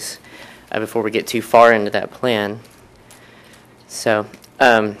priorities before we get too far into that plan. So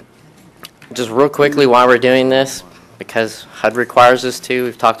just real quickly why we're doing this, because HUD requires us to.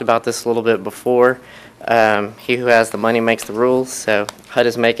 We've talked about this a little bit before. He who has the money makes the rules, so HUD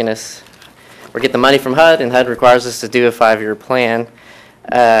is making us, we get the money from HUD, and HUD requires us to do a 5-year plan,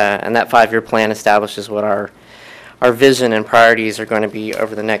 and that 5-year plan establishes what our vision and priorities are going to be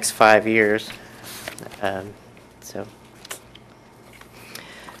over the next 5 years.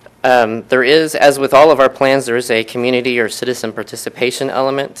 There is, as with all of our plans, there is a community or citizen participation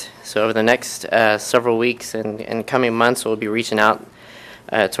element. So over the next several weeks and coming months, we'll be reaching out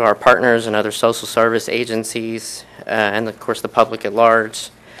to our partners and other social service agencies, and of course the public at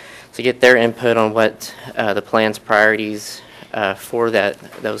large, to get their input on what the plan's priorities for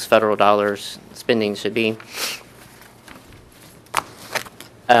those federal dollars spending should be.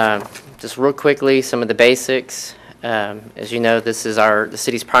 Just real quickly, some of the basics. As you know, this is the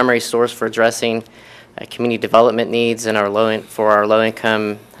city's primary source for addressing community development needs and for our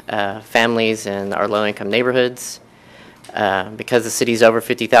low-income families and our low-income neighborhoods. Because the city's over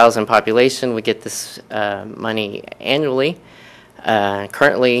 50,000 population, we get this money annually.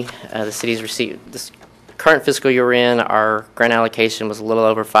 Currently, the city's received this current fiscal year we're in, our grant allocation was a little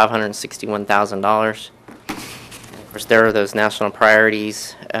over $561,000. Of course, there are those national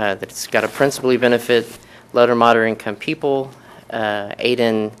priorities that's got to principally benefit low to moderate income people, aid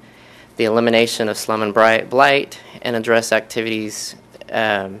in the elimination of slum and blight, and address activities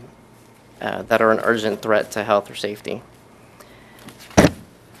that are an urgent threat to health or safety.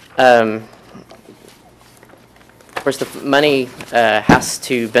 Of course, the money has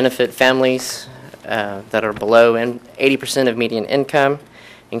to benefit families that are below 80% of median income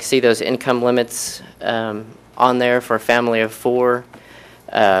You can see those income limits on there for a family of 4.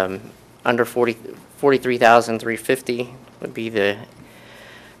 Under 43,350 would be the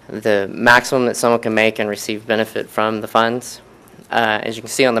maximum that someone can make and receive benefit from the funds. As you can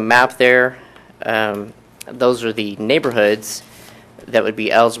see on the map there, those are the neighborhoods that would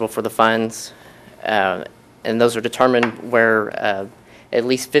be eligible for the funds, and those are determined where at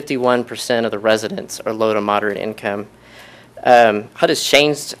least 51% of the residents are low to moderate income. HUD has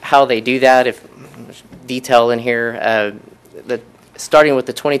changed how they do that. If there's detail in here, starting with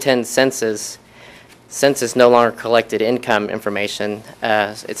the 2010 census no longer collected income information.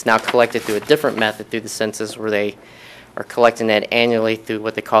 It's now collected through a different method through the census, where they are collecting it annually through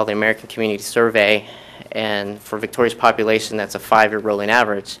what they call the American Community Survey. And for Victoria's population, that's a 5-year rolling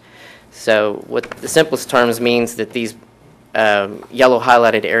average. So what the simplest terms means that these yellow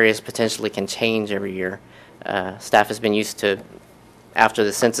highlighted areas potentially can change every year. Staff has been used to, after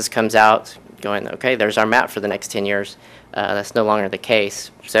the census comes out, going, okay, there's our map for the next 10 years. That's no longer the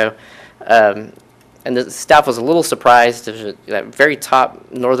case. So, and the staff was a little surprised. That very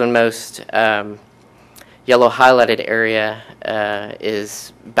top northernmost yellow highlighted area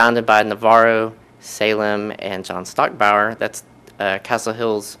is bounded by Navarro, Salem, and John Stockbauer. That's Castle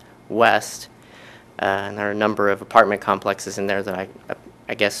Hills West. And there are a number of apartment complexes in there that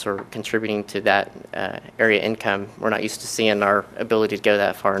I guess are contributing to that area income. We're not used to seeing our ability to go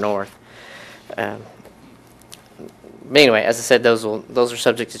that far north. But anyway, as I said, those are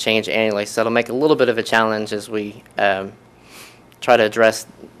subject to change annually, so it'll make a little bit of a challenge as we try to address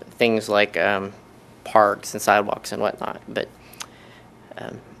things like parks and sidewalks and whatnot. But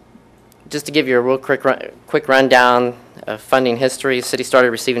just to give you a real quick rundown of funding history, the city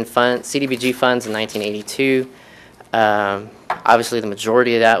started receiving CDBG funds in 1982. Obviously, the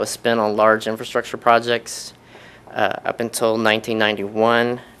majority of that was spent on large infrastructure projects up until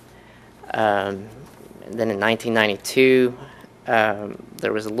 1991. And then in 1992,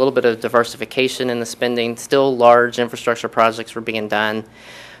 there was a little bit of diversification in the spending. Still large infrastructure projects were being done.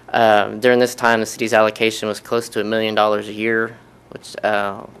 During this time, the city's allocation was close to $1 million a year, which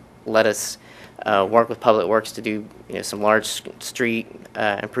let us work with Public Works to do some large street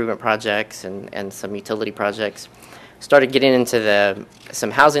improvement projects and some utility projects. Started getting into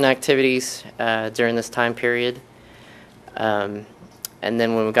some housing activities during this time period. And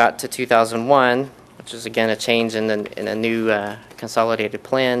then when we got to 2001, which is again a change in a new consolidated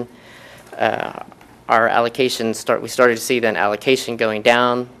plan, our allocation we started to see then allocation going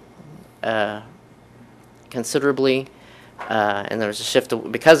down considerably, and there was a shift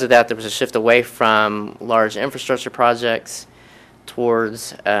because of that. There was a shift away from large infrastructure projects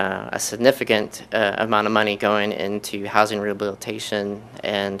towards a significant amount of money going into housing rehabilitation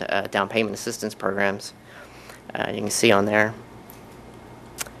and down payment assistance programs. You can see on there.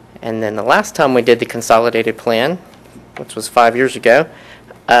 And then the last time we did the consolidated plan, which was 5 years ago,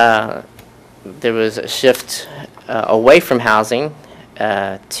 there was a shift away from housing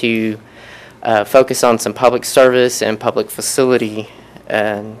to focus on some public service and public facility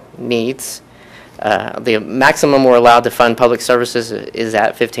needs. The maximum we're allowed to fund public services is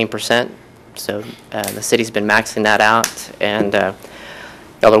at 15%. So the city's been maxing that out, and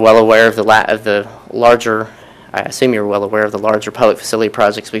y'all are well aware of the larger. I assume you're well aware of the larger public facility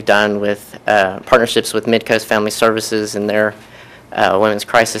projects we've done with partnerships with Midcoast Family Services and their Women's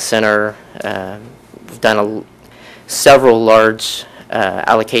Crisis Center. We've done several large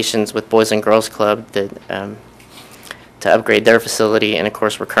allocations with Boys and Girls Club to upgrade their facility, and of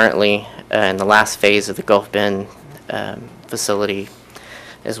course we're currently in the last phase of the Gulf Bend facility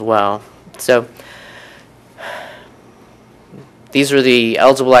as well. So these are the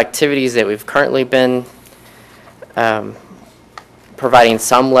eligible activities that we've currently been providing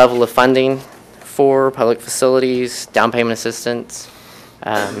some level of funding for: public facilities, down payment assistance.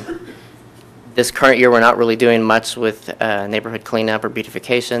 This current year, we're not really doing much with neighborhood cleanup or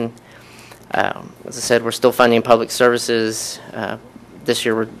beautification. As I said, we're still funding public services. This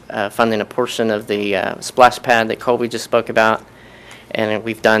year, we're funding a portion of the splash pad that Colby just spoke about. And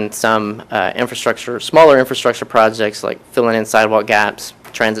we've done some smaller infrastructure projects like filling in sidewalk gaps,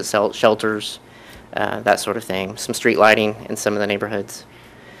 transit shelters, that sort of thing, some street lighting in some of the neighborhoods.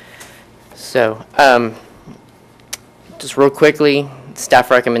 So just real quickly, staff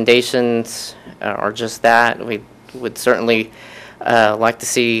recommendations are just that. We would certainly like to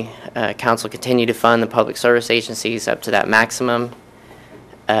see council continue to fund the public service agencies up to that maximum,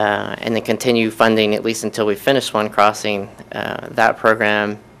 and then continue funding at least until we finish One Crossing, that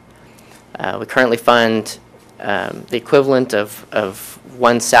program. We currently fund the equivalent of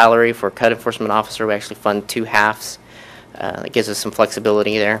one salary for a code enforcement officer. We actually fund 2 halves It gives us some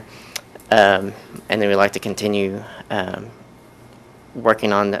flexibility there. And then we'd like to continue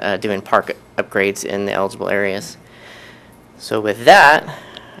working on doing park upgrades in the eligible areas. So with that,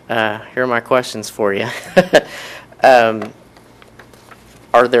 here are my questions for you.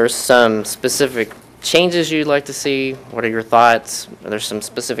 Are there some specific changes you'd like to see? What are your thoughts? Are there some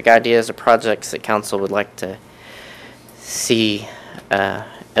specific ideas or projects that council would like to see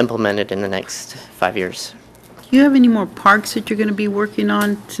implemented in the next 5 years? Do you have any more parks that you're going to be working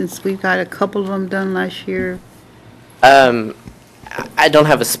on, since we've got a couple of them done last year? I don't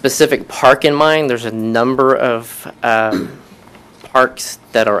have a specific park in mind. There's a number of parks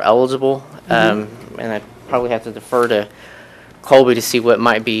that are eligible, and I probably have to defer to Colby to see what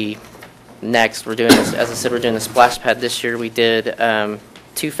might be next. We're doing this, as I said, we're doing the splash pad this year. We did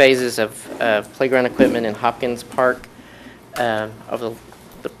 2 phases of playground equipment in Hopkins Park over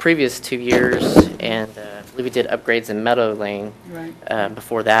the previous 2 years, and I believe we did upgrades in Meadow Lane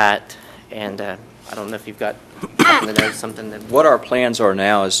before that. And I don't know if you've got something that. What our plans are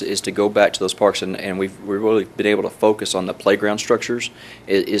now is to go back to those parks, and we've really been able to focus on the playground structures,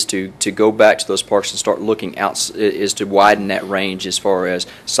 is to go back to those parks and start looking out, is to widen that range as far as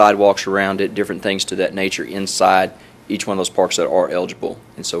sidewalks around it, different things to that nature inside each one of those parks that are eligible.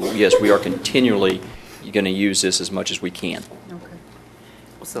 And so, yes, we are continually going to use this as much as we can. Okay.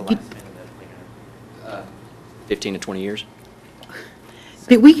 What's the last 15 to 20 years.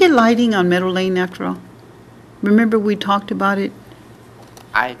 Did we get lighting on Meadow Lane after all? Remember we talked about it?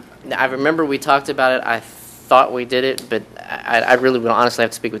 I remember we talked about it. I thought we did it, but I really will honestly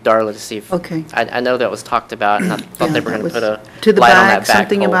have to speak with Darla to see if. Okay. I know that was talked about, and I thought Yeah, they were that going to was put a to the light on back, that back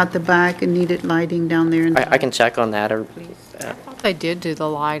something pole. about the back and needed lighting down there. I can check on that, or I thought they did do the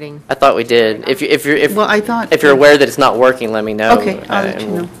lighting. I thought we did. If Well, I thought. if you're aware that it's not working, let me know. Okay, I'll let and you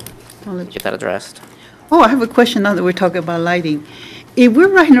we'll know. I'll let you. Get that addressed. Oh, I have a question now that we're talking about lighting. If we're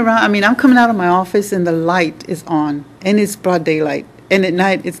riding around, I mean, I'm coming out of my office and the light is on, and it's broad daylight, and at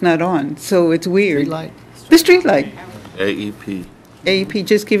night it's not on, so it's weird. Street light? The street light. AEP. AEP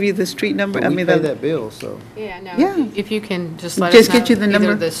just give you the street number? But I we mean, pay that bill, so. Yeah, no. Yeah. If you can just let Just us know. get you the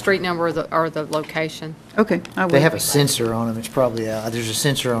number? Either the street number or the location. Okay, I will. They have a sensor on them, it's probably out. There's a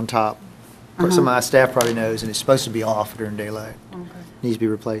sensor on top. Some of my staff probably knows, and it's supposed to be off during daylight. Needs to be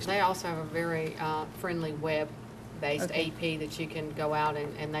replaced. They also have a very friendly web-based AP that you can go out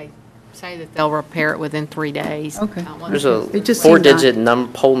and they say that they'll repair it within 3 days. Okay. There's It a just seemed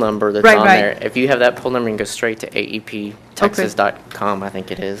 4-digit poll number that's Right, on right. there. If you have that poll number, you can go straight to aeptexas.com, I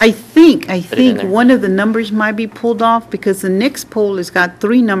think it is. I think Put it in there. one of the numbers might be pulled off because the next poll has got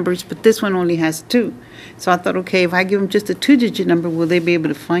 3 numbers, but this one only has 2. So I thought, okay, if I give them just a 2-digit number, will they be able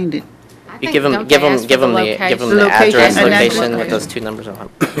to find it? You give them the address, Location. location with those 2 numbers on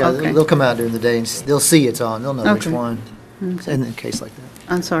it. Yeah, Okay. they'll come out during the day, and they'll see it's on, they'll know which Okay. one, Okay. in a case like that.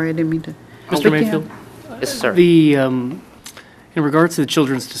 I'm sorry, I didn't mean to. Mr. But yeah. Mayfield? Yes, sir. In regards to the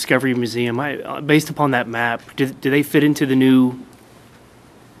Children's Discovery Museum, based upon that map, do they fit into the new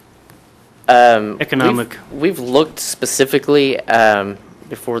economic? We've looked specifically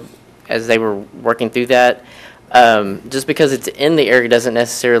before, as they were working through that. Just because it's in the area doesn't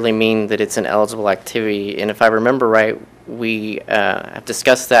necessarily mean that it's an eligible activity. And if I remember right, we have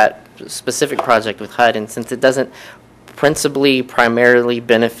discussed that specific project with HUD, and since it doesn't primarily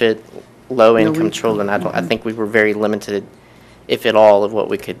benefit low-income children, I think we were very limited, if at all, of what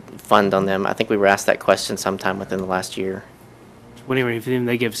we could fund on them. I think we were asked that question sometime within the last year. Whenever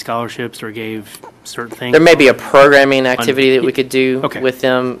they give scholarships or gave certain things? There may be a programming activity that we could do Okay. with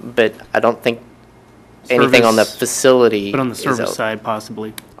them, but I don't think anything on the Service- facility. But on the is service el- side,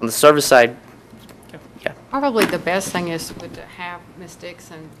 possibly. On the service side, Probably the best thing is to have Ms.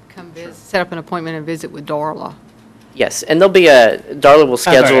 Dixon come visit, set up an appointment and visit with Darla. yes. And there'll be Darla will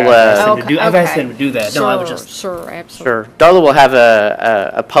schedule I've asked them to do that. No, I was just. Sure, absolutely. Sure. Darla will have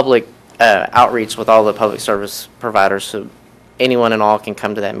a public outreach with all the public service providers, so anyone and all can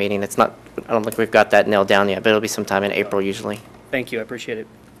come to that meeting. It's not, I don't think we've got that nailed down yet, but it'll be sometime in April usually. Thank you, I appreciate it.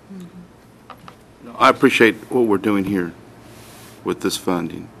 I appreciate what we're doing here with this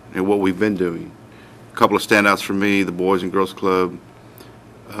funding and what we've been doing. A couple of standouts for me, the Boys and Girls Club,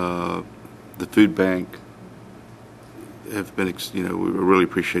 the food bank have been, we really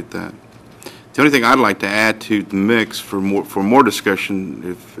appreciate that. The only thing I'd like to add to the mix for more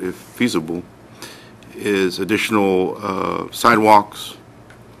discussion, if feasible, is additional sidewalks.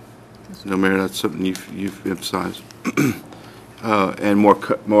 No, Mayor, that's something you've emphasized. And more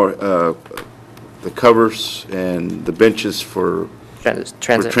the covers and the benches for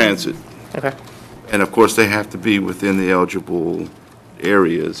Transit. transit. Okay. And of course, they have to be within the eligible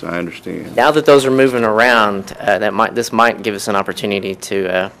areas, I understand. Now that those are moving around, this might give us an opportunity to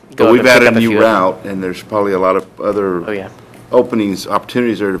go But up and we've pick added up a a few new of them. route, and there's probably a lot of other Oh, yeah. openings,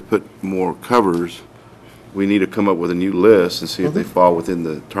 opportunities there to put more covers. We need to come up with a new list and see if they fall within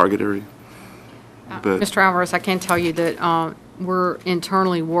the target area. But Mr. Alvarez, I can tell you that we're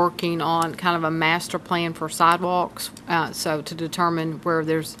internally working on kind of a master plan for sidewalks, so to determine where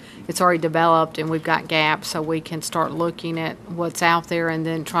it's already developed and we've got gaps, so we can start looking at what's out there and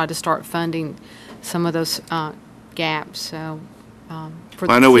then try to start funding some of those gaps, so for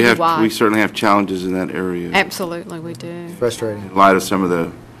I know we citywide. certainly have challenges in that area. Absolutely, we do. Frustrating. In light of some of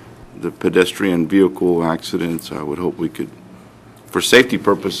the pedestrian vehicle accidents, I would hope we could, for safety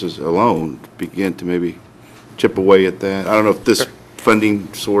purposes alone, begin to maybe chip away at that. I don't know if this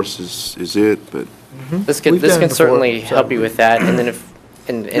funding source is it, but. This can We've done it before, certainly so- help you with that, and then if,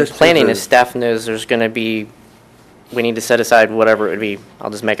 in Just planning, as if staff knows there's gonna be, we need to set aside whatever it would be, I'll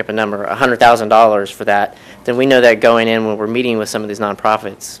just make up a number, $100,000 for that, then we know that going in when we're meeting with some of these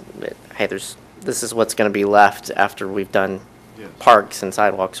nonprofits, that, hey, this is what's gonna be left after we've done parks and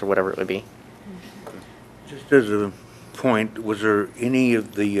sidewalks or whatever it would be. Just as a point, was there any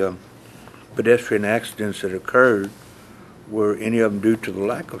of the pedestrian accidents that occurred, were any of them due to the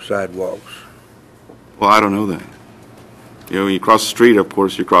lack of sidewalks? Well, I don't know that. You know, when you cross the street, of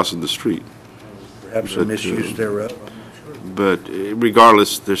course, you're crossing the street. Perhaps a But, misuse thereof? But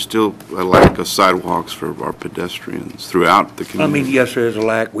regardless, there's still a lack of sidewalks for our pedestrians throughout the I community. mean, yes, there is a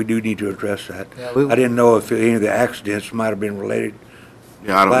lack, we do need to address that. Yeah, we- I didn't know if any of the accidents might have been related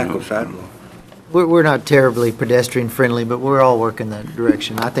Yeah, I to don't lack know. of sidewalks. We're not terribly pedestrian friendly, but we're all working that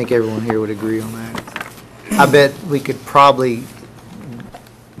direction. I think everyone here would agree on that. I bet we could probably,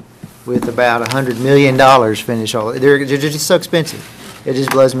 with about $100 million, finish all, they're just so expensive. It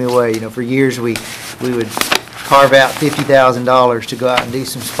just blows me away. You know, for years, we would carve out $50,000 to go out and do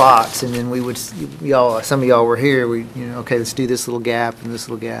some spots, and then we would, some of y'all were here, okay, let's do this little gap and this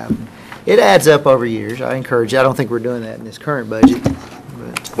little gap. It adds up over years. I encourage you. I don't think we're doing that in this current budget.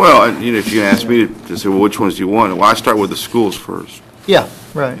 Well, if you ask me to say, well, which ones do you want? Well, I start with the schools first, Yeah,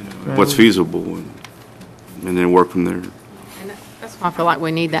 right. what's feasible, and then work from there. And that's why I feel like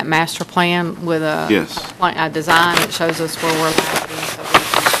we need that master plan with Yes. a design that shows us where we're lacking, so we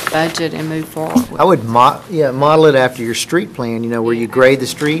can budget and move forward. I would model it after your street plan, where you grade the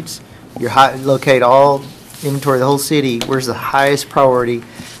streets, locate all inventory of the whole city, where's the highest priority,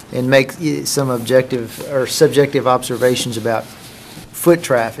 and make some objective or subjective observations about foot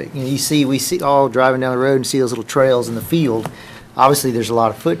traffic. We see all driving down the road and see those little trails in the field. Obviously, there's a lot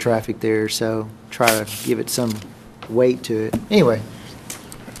of foot traffic there, so try to give it some weight to it. Anyway,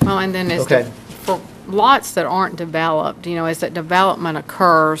 Well, and then Okay. for lots that aren't developed, as that development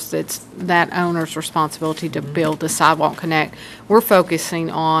occurs, it's that owner's responsibility to build the sidewalk connect. We're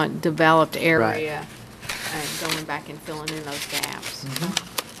focusing on developed area and going back and filling in those gaps.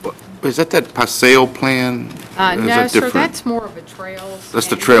 Is that Paseo plan? Or is No, that sir, different? that's more of a trails. That's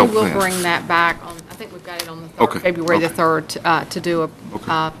the and trail we will plan. bring that back on, I think we've got it on the Okay, February the okay. 3rd, to do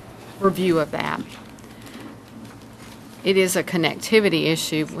a review of that. It is a connectivity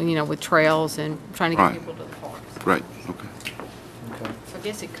issue, with trails and trying to get Right. people to the parks. Right, okay. So I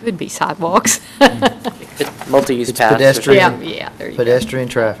guess it could be sidewalks. Multi-use it's paths. or pedestrian. Yeah, there you go. Pedestrian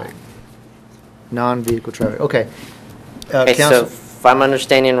traffic, non-vehicle traffic. Okay. Okay, so Council, if I'm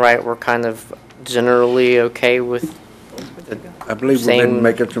understanding right, we're kind of generally okay with the I believe we've been same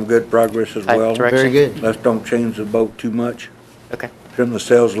making some good progress as type well. direction? very good. Let's don't change the boat too much. Okay, Trim the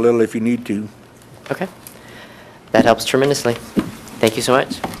sails a little if you need to. okay. That helps tremendously. Thank you so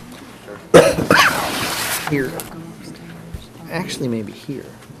much. Here. Actually, maybe here.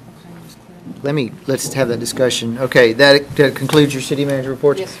 Let's have that discussion. Okay, that concludes your city manager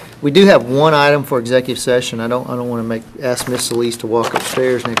reports? Yes, sir. We do have one item for executive session. I don't want to ask Ms. Solis to walk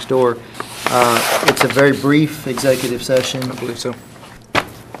upstairs next door. It's a very brief executive session. I believe so.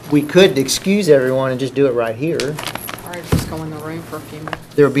 We could excuse everyone and just do it right here. Or just go in the room for a few minutes.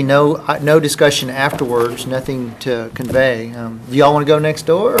 There would be no discussion afterwards, nothing to convey. Do y'all want to go next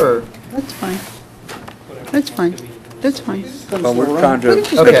door, or? That's fine. That's fine. That's fine. Well, we're trying to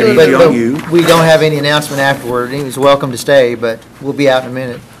Okay, take it easy on you. but we don't have any announcement afterward. He was welcome to stay, but we'll be out in a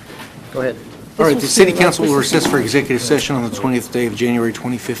minute. Go ahead. All right, the city council will recess for executive session on the 20th day of January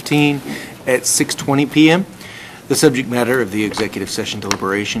 2015 at 6:20 PM. The subject matter of the executive session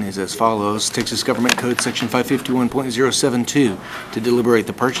deliberation is as follows. Texas Government Code Section 551.072 to deliberate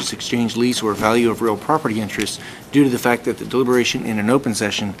the purchase, exchange, lease, or value of real property interests due to the fact that the deliberation in an open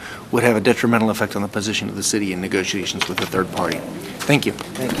session would have a detrimental effect on the position of the city in negotiations with a third party. Thank you.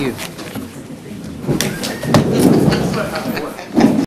 Thank you.